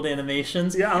 like the old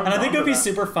animations. Yeah, I'm and I think down it would be for that.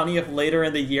 super funny if later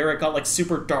in the year it got like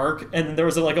super dark and then there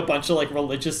was like a bunch of like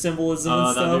religious symbolism and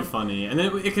Oh, stuff. that'd be funny. And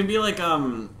then it could be like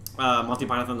Monty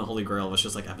Python and the Holy Grail was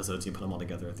just like episodes, you put them all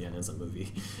together at the end as a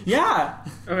movie. Yeah.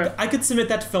 Okay. I could submit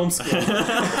that to film school.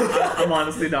 I'm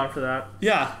honestly down for that.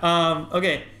 Yeah.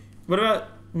 Okay. What about...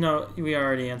 No, we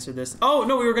already answered this. Oh,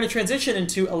 no, we were going to transition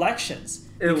into elections.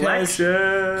 Because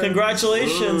Election.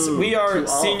 Congratulations. Ooh, We to are all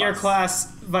senior of us.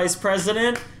 class vice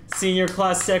president, senior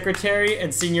class secretary,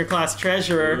 and senior class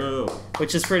treasurer, Ooh.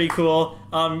 which is pretty cool.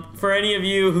 For any of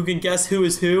you who can guess who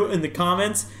is who in the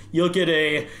comments, you'll get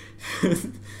a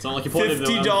It's not like you pointed to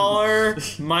them.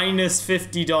 $50 minus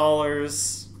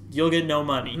 $50. You'll get no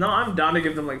money. No, I'm down to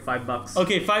give them like $5.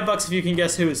 Okay, $5 if you can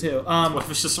guess who is who. What if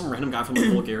it's just some random guy from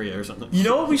Bulgaria or something? You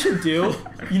know what we should do?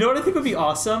 You know what I think would be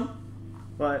awesome?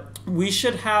 But We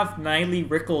should have Niley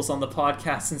Rickles on the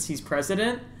podcast since he's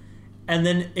president, and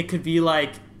then it could be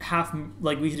like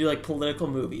we could do like political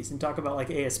movies and talk about like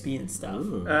ASB and stuff.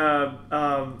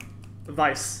 Ooh.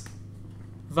 Vice.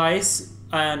 Vice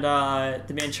and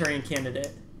the Manchurian Candidate.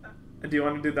 Do you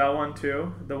want to do that one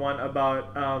too? The one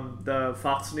about the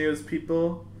Fox News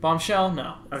people? Bombshell?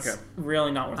 No. It's Okay.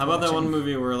 really not worth How about that watching. one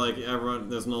movie where like everyone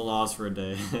there's no laws for a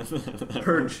day?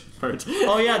 Purge. Purge.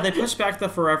 Oh yeah, they pushed back the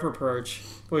Forever Purge.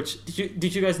 Which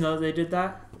did you guys know they did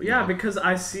that? Yeah, because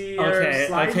I see your Okay,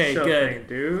 okay, slideshow good. thing,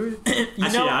 dude. You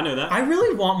Actually, yeah, I know that. I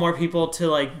really want more people to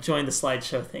like join the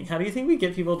slideshow thing. How do you think we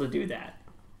get people to do that?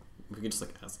 We could just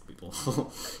like ask people.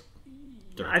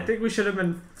 I think we should have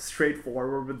been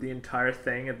straightforward with the entire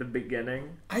thing at the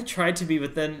beginning. I tried to be,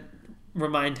 but then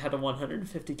Remind had a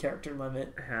 150 character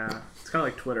limit. Yeah, it's kind of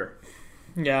like Twitter.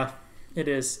 Yeah, it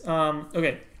is.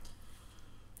 Okay.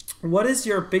 What is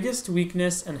your biggest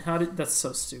weakness and how did... That's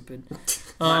so stupid.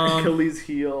 My Achilles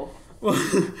heel.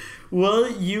 Will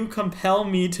you compel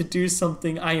me to do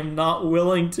something I am not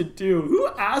willing to do? Who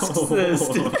asks this?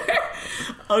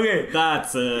 Okay.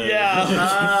 That's it.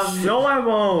 Yeah. No, I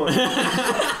won't.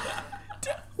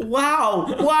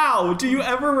 Wow. Do you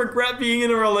ever regret being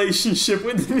in a relationship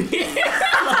with me?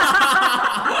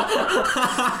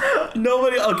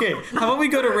 Nobody. Okay. How about we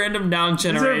go to random noun These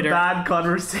are generator? bad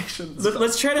conversations.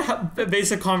 Let's try to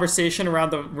base a conversation around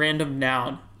the random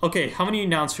noun. Okay. How many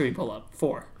nouns should we pull up?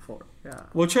 4. Yeah.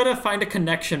 We'll try to find a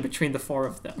connection between the 4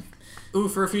 of them. Ooh,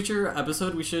 for a future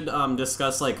episode, we should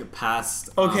discuss like past.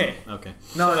 Okay. Okay.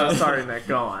 No, sorry, Nick.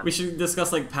 Go on. We should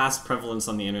discuss like past prevalence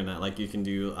on the internet. Like you can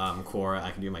do Quora,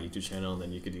 I can do my YouTube channel, and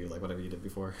then you could do like whatever you did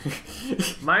before.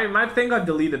 My thing got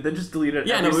deleted. They just deleted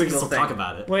Yeah, every no, we can single still thing. talk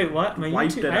about it. Wait, what? My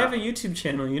Wiped YouTube. it I have out. a YouTube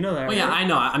channel. You know that, Oh right? yeah, I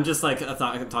know. I'm just like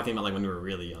talking about like when we were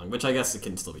really young, which I guess it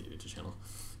can still be your YouTube channel.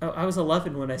 Oh, I was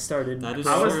 11 when I started. That is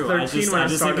I was true. 13 I just, when I I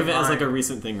just think of started it as like a mine.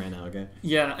 recent thing right now. Okay.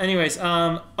 Yeah. Anyways,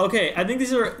 okay. I think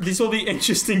these will be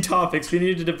interesting topics. We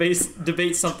need to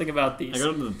debate something about I these.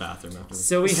 go to the bathroom after this.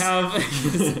 So we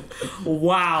have.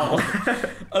 Wow.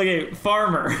 Okay,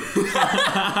 farmer. Big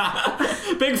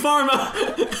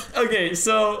Pharma. Okay,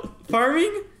 so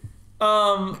farming.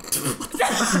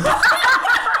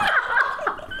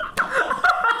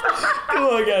 Come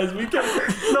on, guys. We can.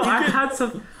 No,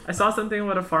 I saw something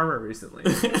about a farmer recently.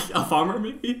 A farmer,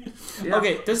 maybe. Yeah.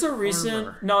 Okay, there's a recent.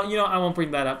 Farmer. No, I won't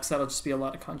bring that up because that'll just be a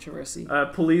lot of controversy.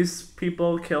 Police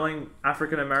people killing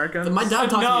African Americans. My dad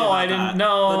talked to me No, about I didn't that.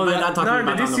 know My that- dad talked to me No,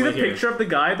 about did you that on see the the way here. picture of the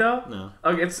guy though? No.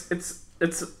 Okay,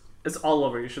 it's all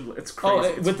over. You should. It's crazy. Oh,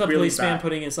 It's with the really policeman bad.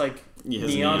 putting his like Yeah,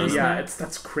 his neon. neon. his Yeah, neck.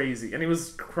 that's crazy, and he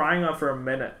was crying out for a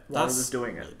minute while he was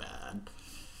doing really it. bad.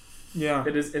 Yeah.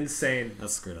 It is insane.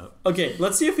 That's screwed up. Okay,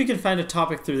 let's see if we can find a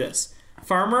topic through this.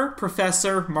 Farmer,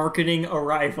 professor, marketing,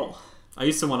 arrival. I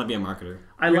used to want to be a marketer.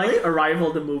 I Really? like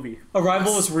Arrival the movie.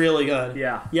 Arrival was really good.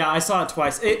 Yeah. Yeah, I saw it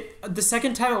twice. The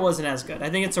second time it wasn't as good. I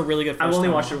think it's a really good first I've only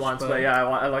time watched it watch, once, but yeah,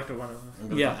 I liked it one of them. I'm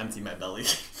gonna Yeah. empty my belly.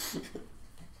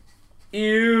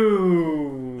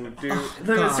 Ew, dude.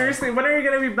 God. Seriously, when are you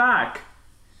gonna be back?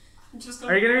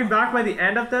 Are you gonna be back by the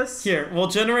end of this? Here, we'll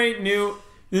generate new...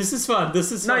 This is fun.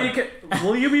 This is No, fun. you can.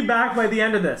 Will you be back by the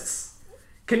end of this?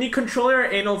 Can you control your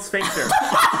anal sphincter?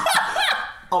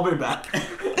 I'll be back.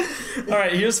 All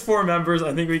right, here's 4 members.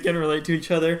 I think we can relate to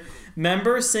each other.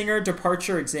 Member, singer,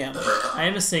 departure, exam. I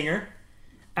am a singer.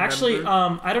 Actually,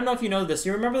 Member. I don't know if you know this.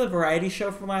 You remember the variety show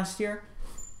from last year?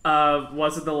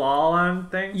 Was it the La La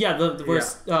Land thing? Yeah, the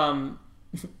worst.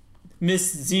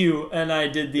 Miss Ziu and I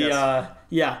did the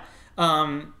Yes.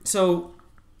 So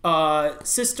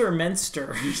Sister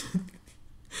Menster.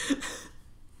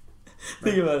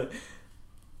 Think about it.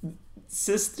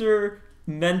 Sister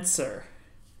Menser.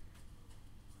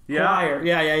 Yeah. Choir.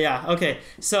 Yeah. Okay,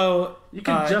 so You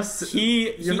can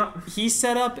he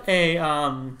set up a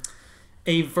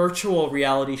virtual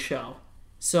reality show.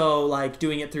 So like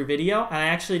doing it through video, and I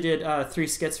actually did 3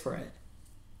 skits for it.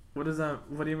 What is that?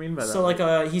 What do you mean by that? So like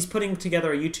he's putting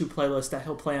together a YouTube playlist that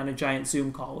he'll play on a giant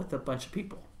Zoom call with a bunch of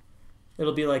people.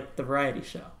 It'll be like the variety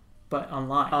show, but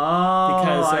online. Oh,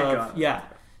 because I got it. Yeah.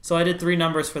 So I did 3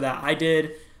 numbers for that. I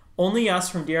did Only Us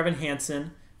from Dear Evan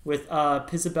Hansen with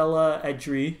Pisabella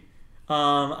Edry.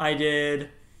 I did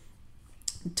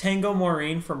Tango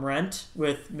Maureen from Rent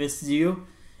with Miss Zhu.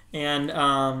 And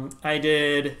I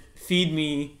did Feed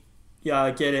Me,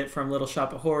 Get It from Little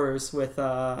Shop of Horrors with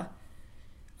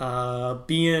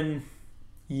Bien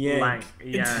Yang.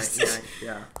 Yeah.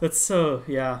 That's so,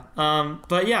 yeah.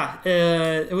 But yeah,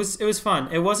 it was fun.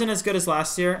 It wasn't as good as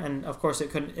last year, and of course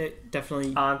it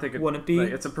definitely I don't think wouldn't be.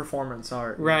 Like, it's a performance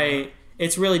art. Right.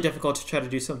 It's really difficult to try to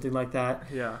do something like that.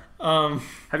 Yeah.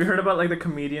 Have you heard about like the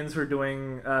comedians who are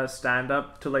doing stand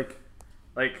up to like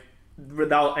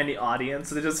without any audience?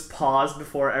 So they just pause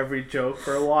before every joke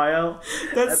for a while.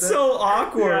 That's so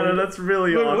awkward. Yeah, no, that's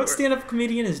really awkward. What stand-up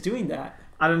comedian is doing that?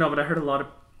 I don't know, but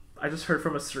I just heard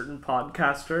from a certain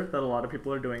podcaster that a lot of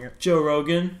people are doing it. Joe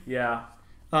Rogan? Yeah.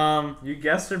 You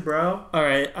guessed it, bro. All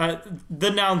right.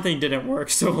 The noun thing didn't work,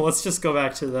 so let's just go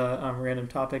back to the random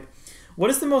topic. What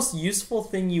is the most useful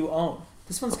thing you own?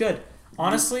 This one's good.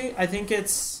 Honestly, I think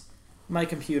it's my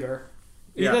computer.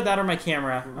 Either that or my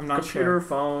camera. I'm not Computer, sure.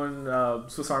 phone,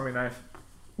 Swiss Army knife.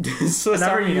 Swiss I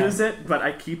never Army use knife. it, but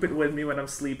I keep it with me when I'm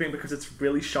sleeping because it's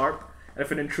really sharp. And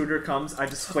if an intruder comes, I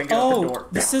just fling it out the door.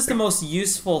 This is the most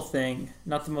useful thing,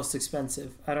 not the most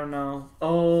expensive. I don't know.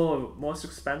 Oh, most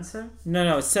expensive?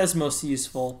 No, it says most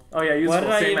useful. Oh yeah, useful.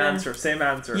 Same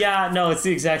answer. Yeah, no, it's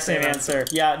the exact same answer.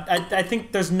 Yeah, I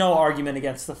think there's no argument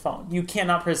against the phone. You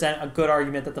cannot present a good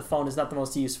argument that the phone is not the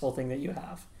most useful thing that you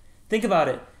have. Think about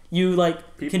it. You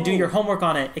can do your homework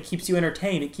on it. It keeps you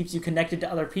entertained. It keeps you connected to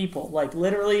other people. Like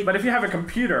literally. But if you have a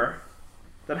computer,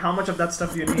 then how much of that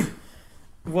stuff do you need?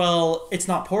 Well, it's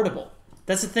not portable.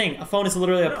 That's the thing. A phone is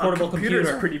literally a portable computer. A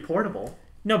computer is pretty portable.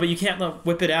 No, but you can't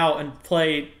whip it out and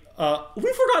play.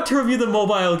 We forgot to review the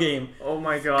mobile game. Oh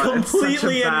my god! Completely it's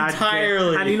such a bad and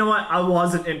entirely. Game. And you know what? I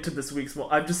wasn't into this week's.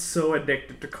 I'm just so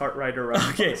addicted to Cartwright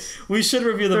Around. Okay, we should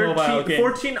review the mobile game.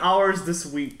 14 hours this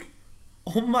week.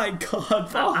 Oh my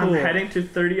god! I'm heading to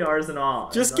 30 hours in all.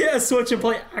 Just get a Switch and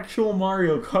play actual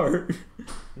Mario Kart.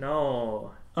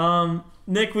 No.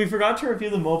 Nick, we forgot to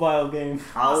review the mobile game.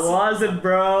 How was it,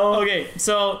 bro? Okay,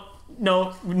 so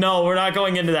no, we're not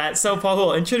going into that. So,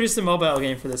 Paul, introduce the mobile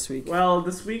game for this week. Well,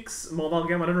 this week's mobile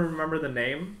game, I don't remember the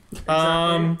name.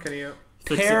 Exactly. Can you?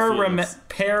 Repair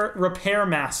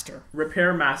Master.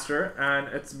 Repair Master, and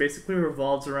it's basically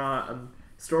revolves around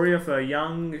a story of a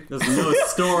young. There's no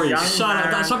story. Shut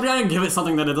up! Stop trying to give it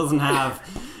something that it doesn't have.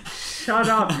 Shut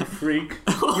up, you freak!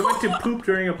 You went to poop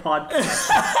during a podcast.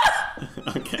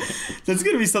 Okay. That's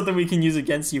gonna be something we can use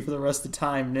against you for the rest of the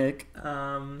time, Nick.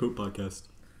 Poop podcast.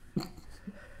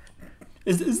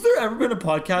 Is there ever been a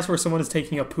podcast where someone is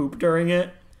taking a poop during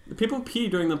it? People pee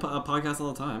during the podcast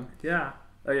all the time. Yeah.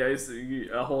 Oh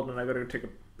yeah. Hold on, I gotta take a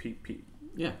pee.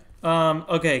 Yeah.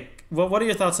 Okay. What are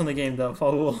your thoughts on the game, though,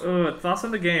 Paul? Thoughts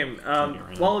on the game.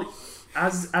 Well,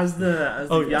 as the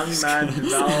young man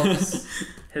develops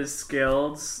his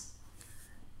skills.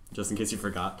 Just in case you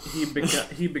forgot.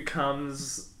 He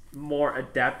becomes more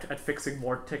adept at fixing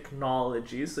more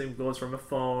technology. So he goes from a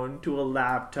phone to a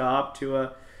laptop to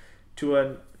a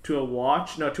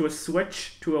watch, to a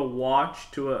Switch, to a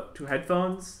watch, to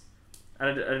headphones. And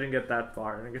I didn't get that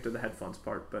far. I didn't get to the headphones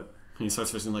part, but he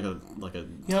starts fixing like a.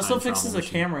 He also fixes a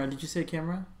camera. Did you say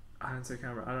camera? I didn't say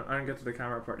camera. I didn't get to the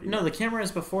camera part either. No, the camera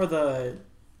is before the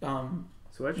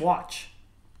Switch watch.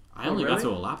 I only got to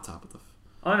a laptop.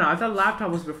 Oh no, I thought laptop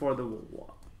was before the watch.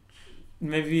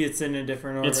 Maybe it's in a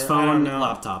different order. It's phone,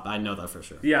 laptop. I know that for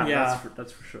sure. Yeah.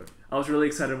 That's for sure. I was really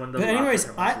excited when the. But anyways,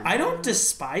 I don't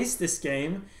despise this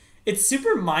game. It's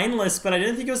super mindless, but I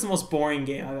didn't think it was the most boring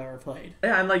game I've ever played.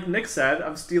 Yeah, and like Nick said,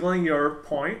 I'm stealing your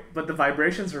point, but the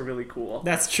vibrations are really cool.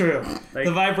 That's true.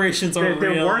 The vibrations are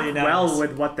really nice. They work well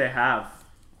with what they have.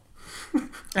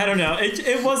 I don't know.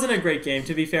 It wasn't a great game,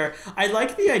 to be fair. I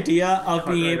like the idea of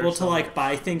being able to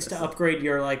buy things to upgrade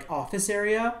your office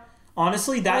area.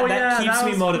 Honestly, that keeps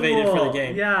me motivated for the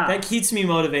game. Yeah. That keeps me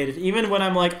motivated. Even when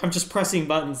I'm I'm just pressing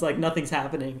buttons, nothing's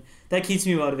happening. That keeps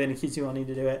me motivated and keeps me wanting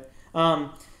to do it.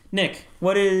 Nick,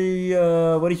 what did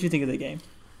you think of the game?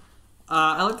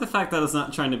 I like the fact that it's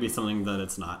not trying to be something that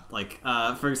it's not.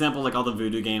 For example, all the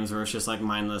voodoo games where it's just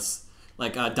mindless,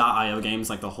 .io games,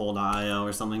 like the whole.io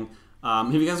or something.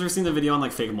 Have you guys ever seen the video on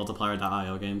like fake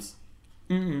multiplier.io games?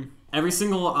 Every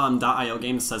single .io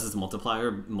game says it's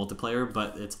multiplayer,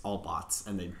 but it's all bots,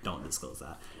 and they don't disclose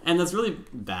that, and that's really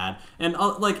bad. And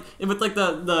like with like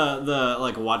the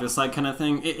like water slide kind of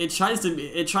thing, it tries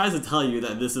to tell you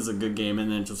that this is a good game,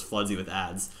 and then it just floods you with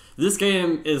ads. This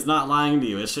game is not lying to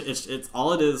you. It's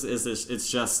all it is it's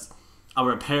just a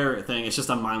repair thing. It's just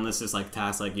a mindless just like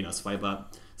task, like swipe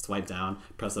up, swipe down,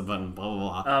 press a button, blah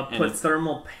blah blah. Put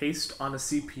thermal paste on a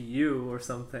CPU or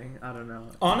something. I don't know.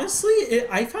 Honestly,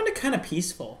 I found it kind of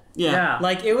peaceful. Yeah.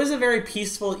 Like, it was a very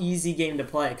peaceful, easy game to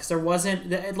play, because there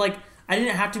wasn't, like, I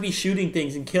didn't have to be shooting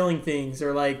things and killing things,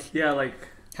 or like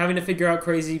having to figure out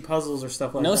crazy puzzles or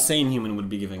stuff like that. No sane human would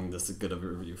be giving this a good of a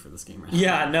review for this game right now.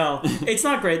 Yeah, no. It's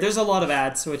not great. There's a lot of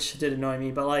ads, which did annoy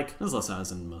me, but like... There's less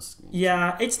ads in most games.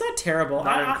 Yeah, it's not terrible.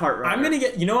 Not in Kart Runner. I'm going to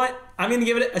get... You know what? I'm going to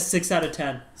give it a 6 out of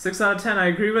 10. 6 out of 10, I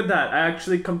agree with that. I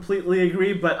actually completely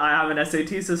agree, but I have an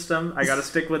SAT system. I gotta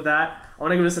stick with that. I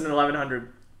want to give this an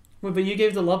 1100. Wait, but you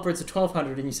gave the Lovebirds a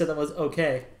 1200, and you said that was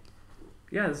okay.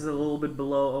 Yeah, this is a little bit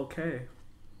below okay.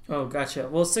 Oh, gotcha.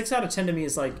 Well, 6 out of 10 to me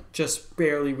is like just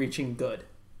barely reaching good.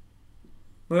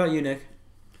 What about you, Nick?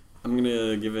 I'm going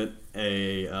to give it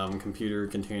a computer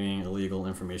containing illegal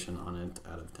information on it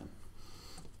out of 10.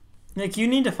 Nick, you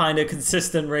need to find a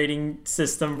consistent rating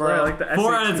system, bro. Yeah, like the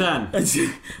 4 out of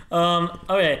 10.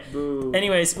 Okay. Boo.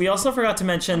 Anyways, we also forgot to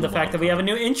mention the fact that we have a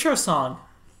new intro song.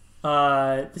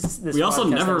 This we also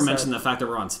never episode. mentioned the fact that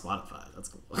we're on Spotify. That's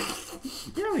cool.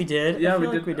 Yeah, we did. Yeah, I we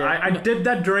feel did. like we did. I did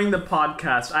that during the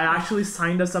podcast. I actually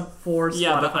signed us up for Spotify.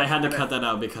 Yeah, but I had to cut that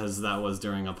out because that was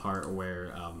during a part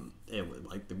where it was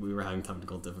like we were having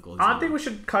technical difficulties. I think we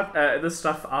should cut this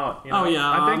stuff out. You know? Oh yeah,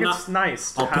 I think it's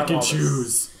nice to I'll have pick and all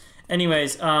choose. This.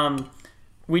 Anyways,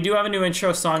 we do have a new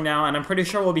intro song now, and I'm pretty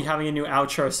sure we'll be having a new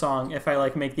outro song if I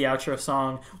like make the outro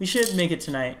song. We should make it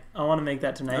tonight. I want to make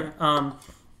that tonight. Okay.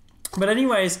 But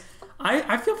anyways,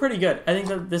 I feel pretty good. I think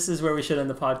that this is where we should end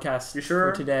the podcast You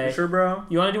sure? for today. You sure, bro?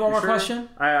 You want to do one more sure? question?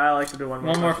 I like to do one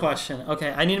more. One more question.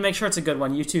 Okay, I need to make sure it's a good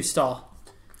one. You two stall.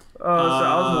 Oh, so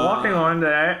I was walking one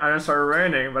day and it started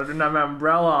raining, but I didn't have my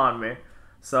umbrella on me.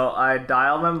 So I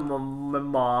dialed my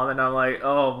mom and I'm like,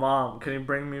 "Oh, mom, can you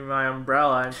bring me my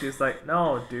umbrella?" And she's like,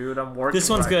 "No, dude, I'm working." This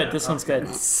one's right good. now." This one's good.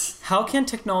 How can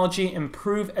technology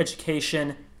improve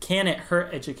education? Can it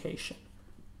hurt education?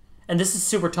 And this is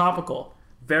super topical.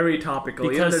 Very topical.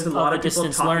 Because there's a of lot the of people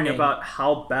distance talking learning. about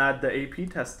how bad the AP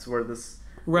tests were this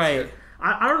Right. year.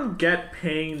 I don't get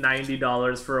paying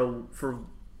 $90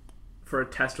 for a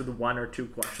test with 1 or 2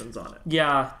 questions on it.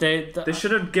 Yeah, They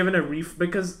should have given a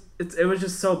because it was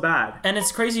just so bad. and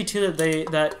it's crazy too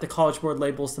that the College Board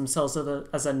labels themselves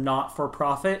as a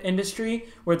not-for-profit industry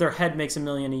where their head makes $1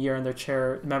 million a year and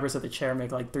their members of the chair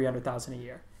make like $300,000 a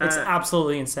year. It's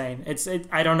absolutely insane.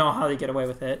 I don't know how they get away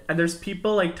with it. And there's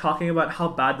people like talking about how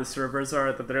bad the servers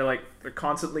are, that they're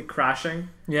constantly crashing.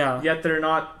 Yeah, Yet they're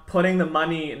not putting the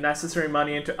necessary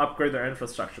money in to upgrade their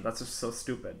infrastructure. That's just so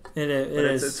stupid. it But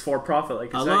is. it's for profit,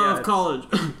 like you I said. love college.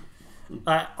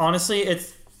 Honestly,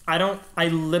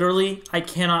 I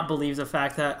cannot believe the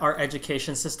fact that our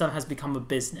education system has become a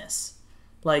business.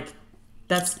 Like,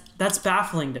 that's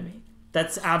baffling to me.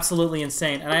 That's absolutely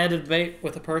insane. And I had a debate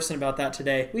with a person about that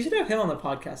today. We should have him on the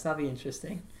podcast. That'd be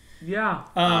interesting. Yeah.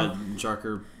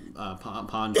 Jarker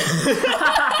Pond.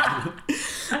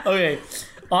 Okay.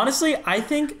 Honestly, I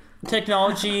think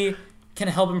technology can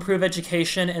help improve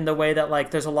education in the way that,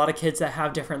 like, there's a lot of kids that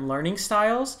have different learning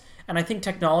styles. And I think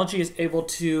technology is able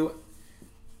to...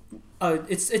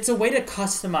 it's a way to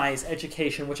customize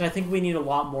education, which I think we need a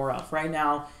lot more of. Right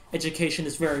now, education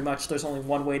is very much, there's only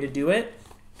one way to do it.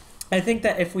 I think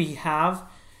that if we have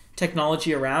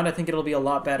technology around, I think it'll be a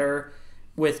lot better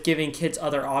with giving kids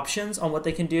other options on what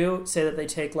they can do. Say that they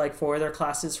take like 4 of their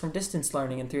classes from distance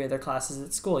learning and 3 of their classes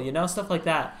at school, stuff like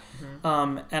that.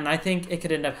 Mm-hmm. And I think it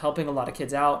could end up helping a lot of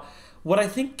kids out. What I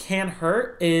think can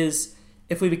hurt is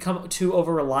if we become too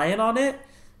over-reliant on it,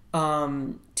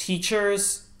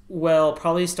 teachers will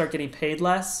probably start getting paid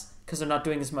less because they're not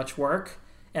doing as much work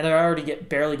and they already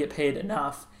barely get paid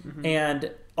enough. Mm-hmm.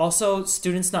 And also,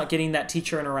 students not getting that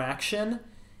teacher interaction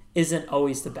isn't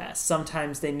always the best.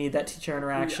 Sometimes they need that teacher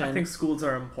interaction. I think schools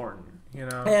are important,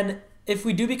 And if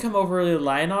we do become overly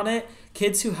reliant on it,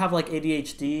 kids who have like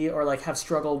ADHD or like have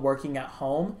struggled working at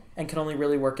home and can only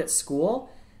really work at school,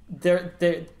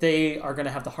 they are going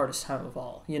to have the hardest time of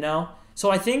all,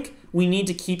 So I think we need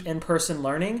to keep in-person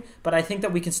learning, but I think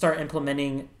that we can start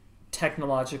implementing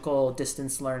technological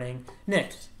distance learning.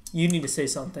 Nick, you need to say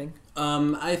something.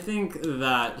 I think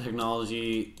that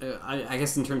technology, I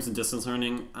guess in terms of distance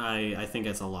learning, I think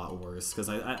it's a lot worse because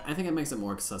I think it makes it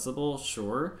more accessible,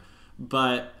 sure.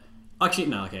 but actually,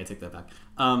 no, okay, I take that back.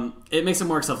 It makes it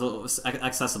more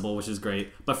accessible, which is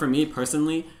great. But for me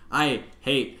personally, I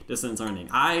hate distance learning.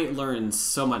 I learn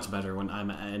so much better when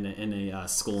I'm in a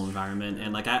school environment,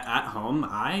 and like at home,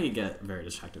 I get very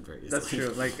distracted very easily. That's true.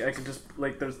 Like I can just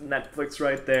like there's Netflix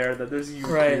right there. That there's YouTube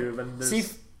Right. and there's.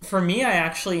 See, for me, I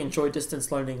actually enjoy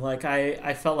distance learning. Like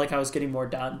I felt like I was getting more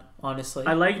done, honestly.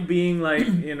 I like being like,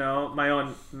 you know, my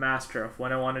own master of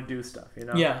when I want to do stuff, you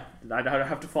know? Yeah. I don't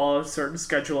have to follow a certain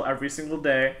schedule every single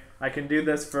day. I can do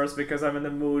this first because I'm in the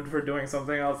mood for doing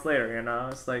something else later, you know?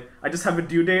 It's like, I just have a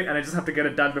due date and I just have to get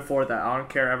it done before that. I don't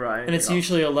care ever. And it's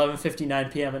usually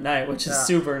 11:59 p.m. at night, which is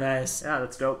super nice. Yeah,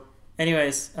 that's dope.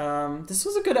 Anyways, this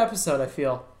was a good episode, I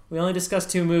feel. We only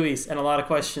discussed 2 movies and a lot of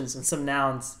questions and some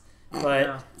nouns.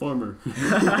 But Former.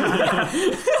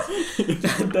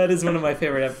 that is one of my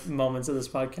favorite moments of this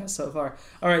podcast so far.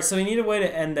 All right, so we need a way to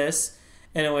end this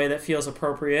in a way that feels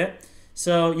appropriate.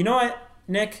 So, you know what,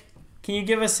 Nick? Can you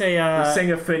give us Sing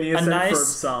a Phineas and Ferb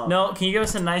song. No, can you give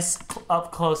us a nice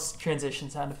up-close transition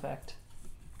sound effect?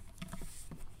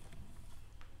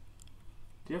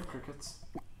 Do you have crickets?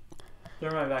 They're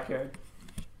in my backyard.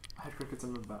 I had crickets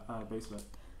in the basement.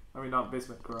 I mean, not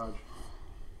basement, garage.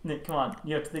 Nick, come on.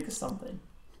 You have to think of something.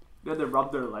 Yeah, they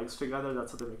rub their legs together.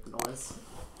 That's how they make the noise.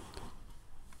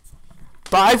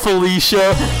 Bye,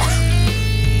 Felicia!